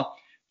mortgage law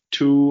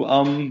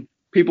to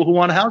people who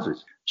want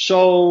houses.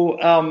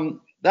 So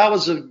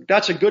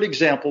that's a good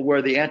example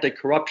where the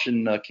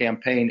anti-corruption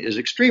campaign is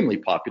extremely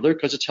popular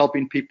because it's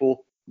helping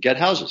people get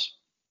houses.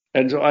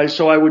 And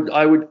so I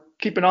would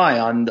keep an eye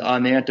on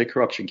the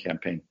anti-corruption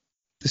campaign.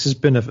 This has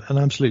been an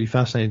absolutely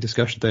fascinating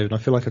discussion, David. I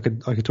feel like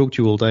I could talk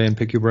to you all day and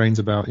pick your brains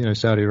about,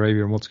 Saudi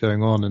Arabia and what's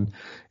going on. And,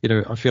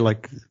 I feel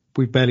like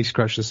we've barely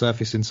scratched the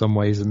surface in some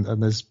ways,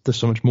 and there's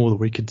so much more that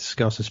we could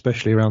discuss,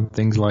 especially around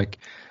things like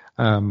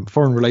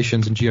foreign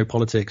relations and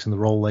geopolitics and the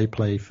role they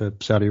play for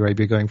Saudi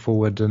Arabia going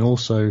forward, and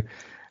also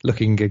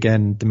looking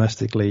again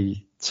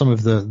domestically, some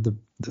of the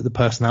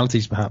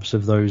personalities perhaps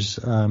of those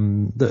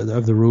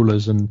of the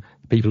rulers and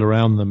people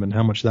around them, and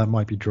how much that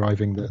might be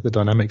driving the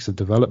dynamics of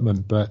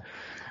development. But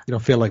I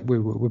feel like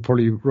we're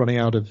probably running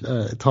out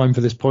of time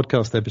for this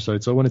podcast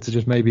episode, so I wanted to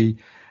just maybe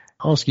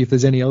ask you if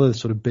there's any other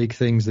sort of big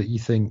things that you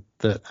think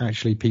that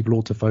actually people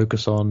ought to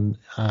focus on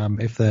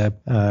if they're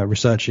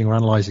researching or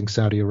analyzing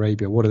Saudi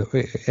Arabia.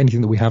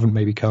 Anything that we haven't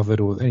maybe covered,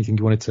 or anything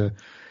you wanted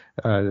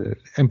to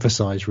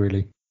emphasize,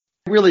 really?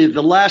 Really,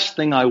 the last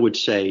thing I would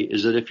say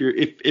is that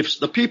if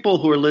the people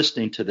who are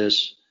listening to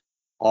this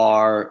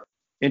are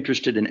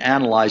interested in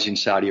analyzing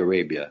Saudi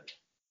Arabia,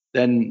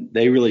 then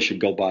they really should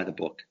go buy the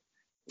book,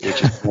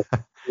 which is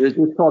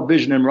it's called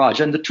Vision and Mirage.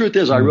 And the truth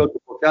is, I wrote the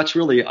book.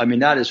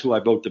 That is who I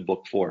wrote the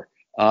book for.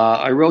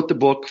 I wrote the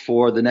book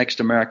for the next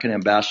American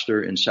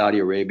ambassador in Saudi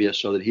Arabia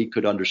so that he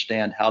could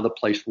understand how the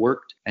place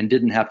worked and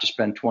didn't have to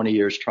spend 20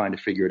 years trying to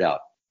figure it out.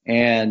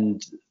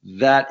 And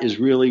that is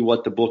really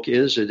what the book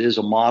is. It is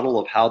a model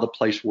of how the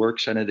place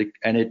works. And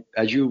it,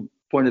 as you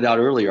pointed out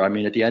earlier,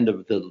 at the end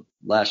of the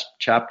last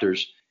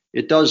chapters,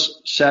 it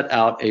does set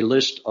out a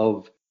list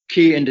of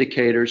key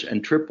indicators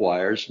and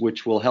tripwires,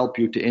 which will help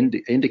you to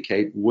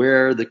indicate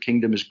where the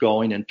kingdom is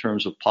going in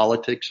terms of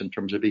politics, in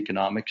terms of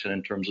economics, and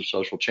in terms of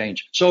social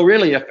change. So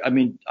really,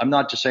 I'm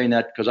not just saying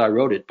that because I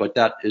wrote it, but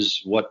that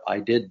is what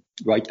I did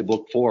write the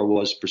book for,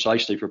 was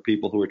precisely for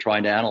people who are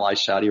trying to analyze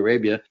Saudi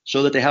Arabia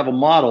so that they have a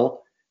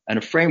model and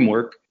a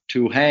framework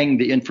to hang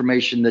the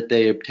information that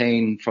they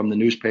obtain from the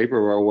newspaper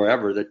or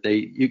wherever that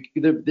the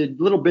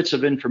little bits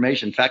of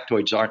information,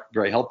 factoids, aren't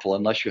very helpful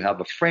unless you have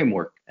a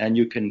framework and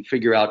you can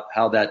figure out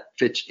how that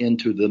fits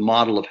into the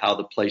model of how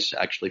the place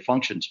actually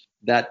functions.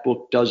 That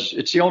book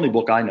it's the only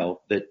book I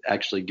know that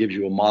actually gives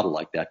you a model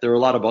like that. There are a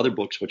lot of other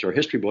books which are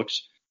history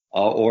books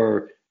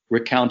or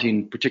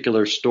recounting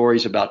particular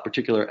stories about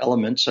particular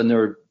elements, and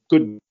there are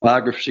good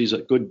biographies,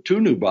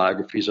 two new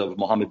biographies of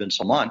Mohammed bin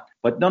Salman,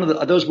 but none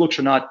of those books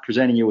are not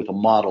presenting you with a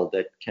model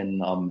that can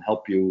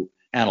help you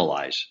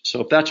analyze.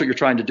 So if that's what you're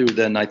trying to do,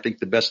 then I think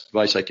the best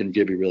advice I can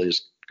give you really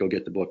is go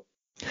get the book.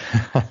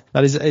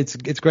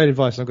 It's great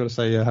advice. I've got to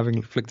say,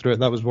 having flicked through it,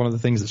 that was one of the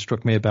things that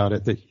struck me about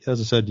it. That, as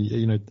I said,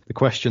 the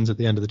questions at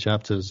the end of the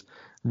chapters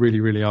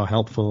really, really are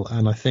helpful.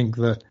 And I think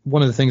that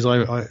one of the things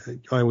I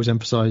always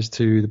emphasize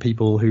to the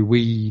people who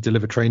we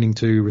deliver training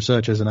to,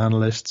 researchers and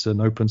analysts and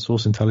open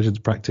source intelligence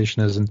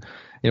practitioners, and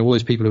all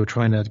those people who are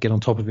trying to get on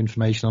top of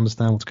information,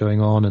 understand what's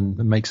going on and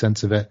make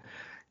sense of it.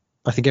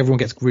 I think everyone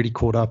gets really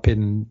caught up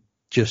in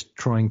just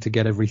trying to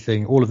get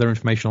all of their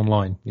information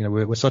online.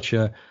 We're such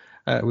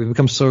we've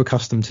become so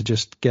accustomed to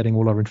just getting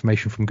all our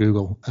information from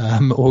Google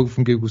or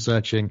from Google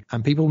searching.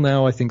 And people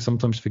now, I think,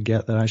 sometimes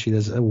forget that actually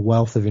there's a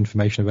wealth of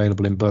information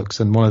available in books.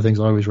 And one of the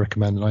things I always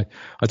recommend, and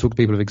I talk to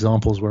people of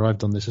examples where I've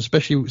done this,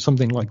 especially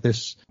something like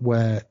this,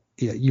 where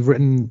you've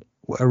written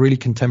a really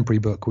contemporary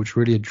book, which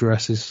really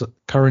addresses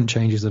current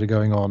changes that are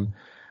going on.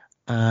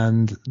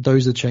 And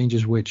those are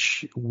changes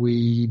which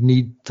we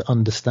need to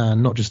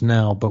understand, not just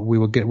now, but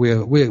we're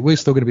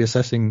still going to be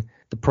assessing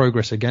the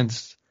progress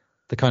against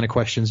the kind of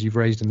questions you've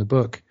raised in the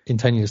book in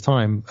 10 years'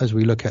 time, as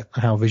we look at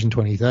how Vision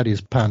 2030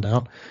 has panned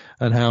out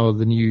and how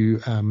the new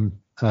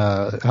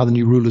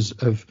rulers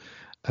have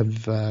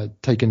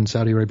taken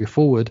Saudi Arabia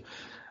forward.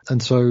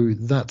 And so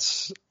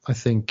that's, I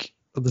think,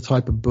 the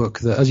type of book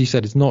that, as you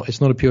said, it's not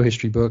a pure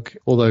history book,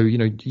 although,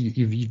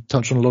 you've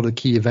touched on a lot of the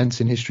key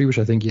events in history, which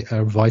I think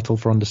are vital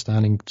for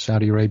understanding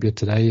Saudi Arabia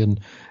today. And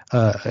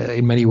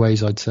in many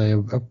ways, I'd say,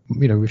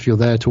 if you're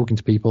there talking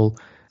to people,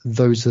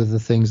 those are the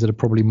things that are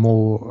probably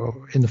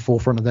more in the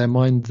forefront of their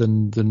mind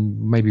than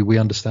maybe we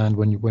understand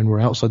when we're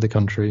outside the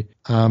country.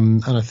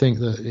 And I think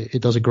that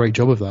it does a great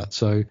job of that.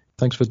 So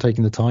thanks for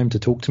taking the time to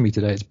talk to me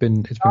today. It's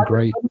been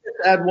great. Let me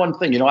just add one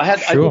thing.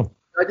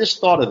 I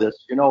just thought of this.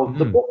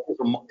 The book is,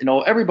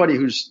 everybody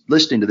who's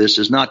listening to this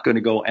is not going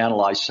to go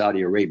analyze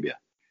Saudi Arabia.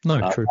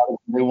 No, true.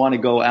 They want to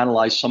go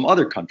analyze some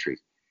other country.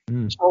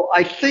 So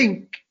I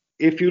think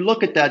if you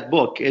look at that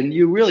book, and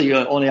you really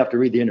only have to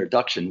read the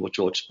introduction, which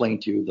will explain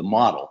to you the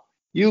model,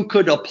 you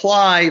could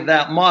apply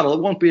that model.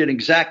 It won't be an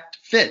exact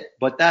fit,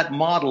 but that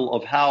model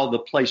of how the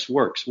place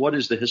works. What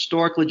is the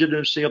historic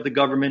legitimacy of the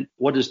government?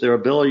 What is their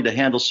ability to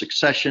handle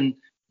succession?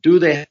 Do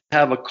they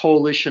have a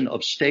coalition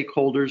of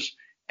stakeholders?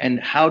 And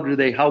how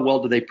well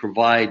do they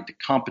provide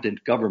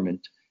competent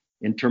government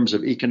in terms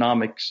of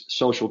economics,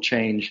 social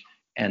change,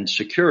 and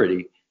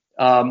security?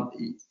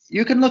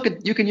 You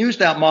can use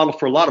that model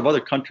for a lot of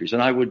other countries,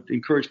 and I would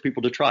encourage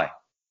people to try.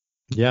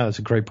 Yeah, that's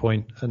a great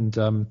point. And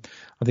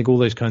I think all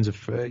those kinds of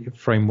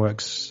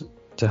frameworks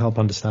to help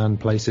understand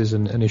places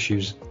and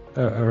issues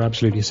are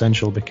absolutely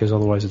essential, because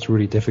otherwise it's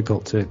really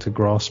difficult to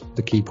grasp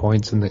the key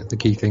points and the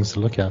key things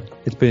to look at.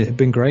 It's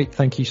been great.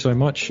 Thank you so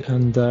much.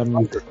 And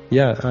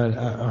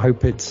I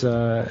hope it's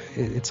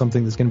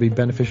something that's going to be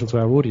beneficial to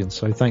our audience.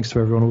 So thanks to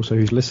everyone also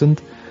who's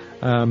listened.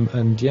 Do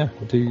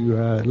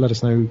let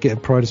us know,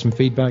 provide us some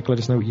feedback, let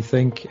us know what you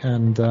think,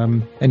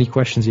 and any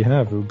questions you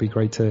have. It would be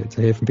great to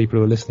hear from people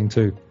who are listening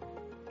too.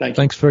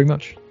 Thanks very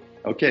much.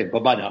 Okay,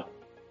 bye-bye now.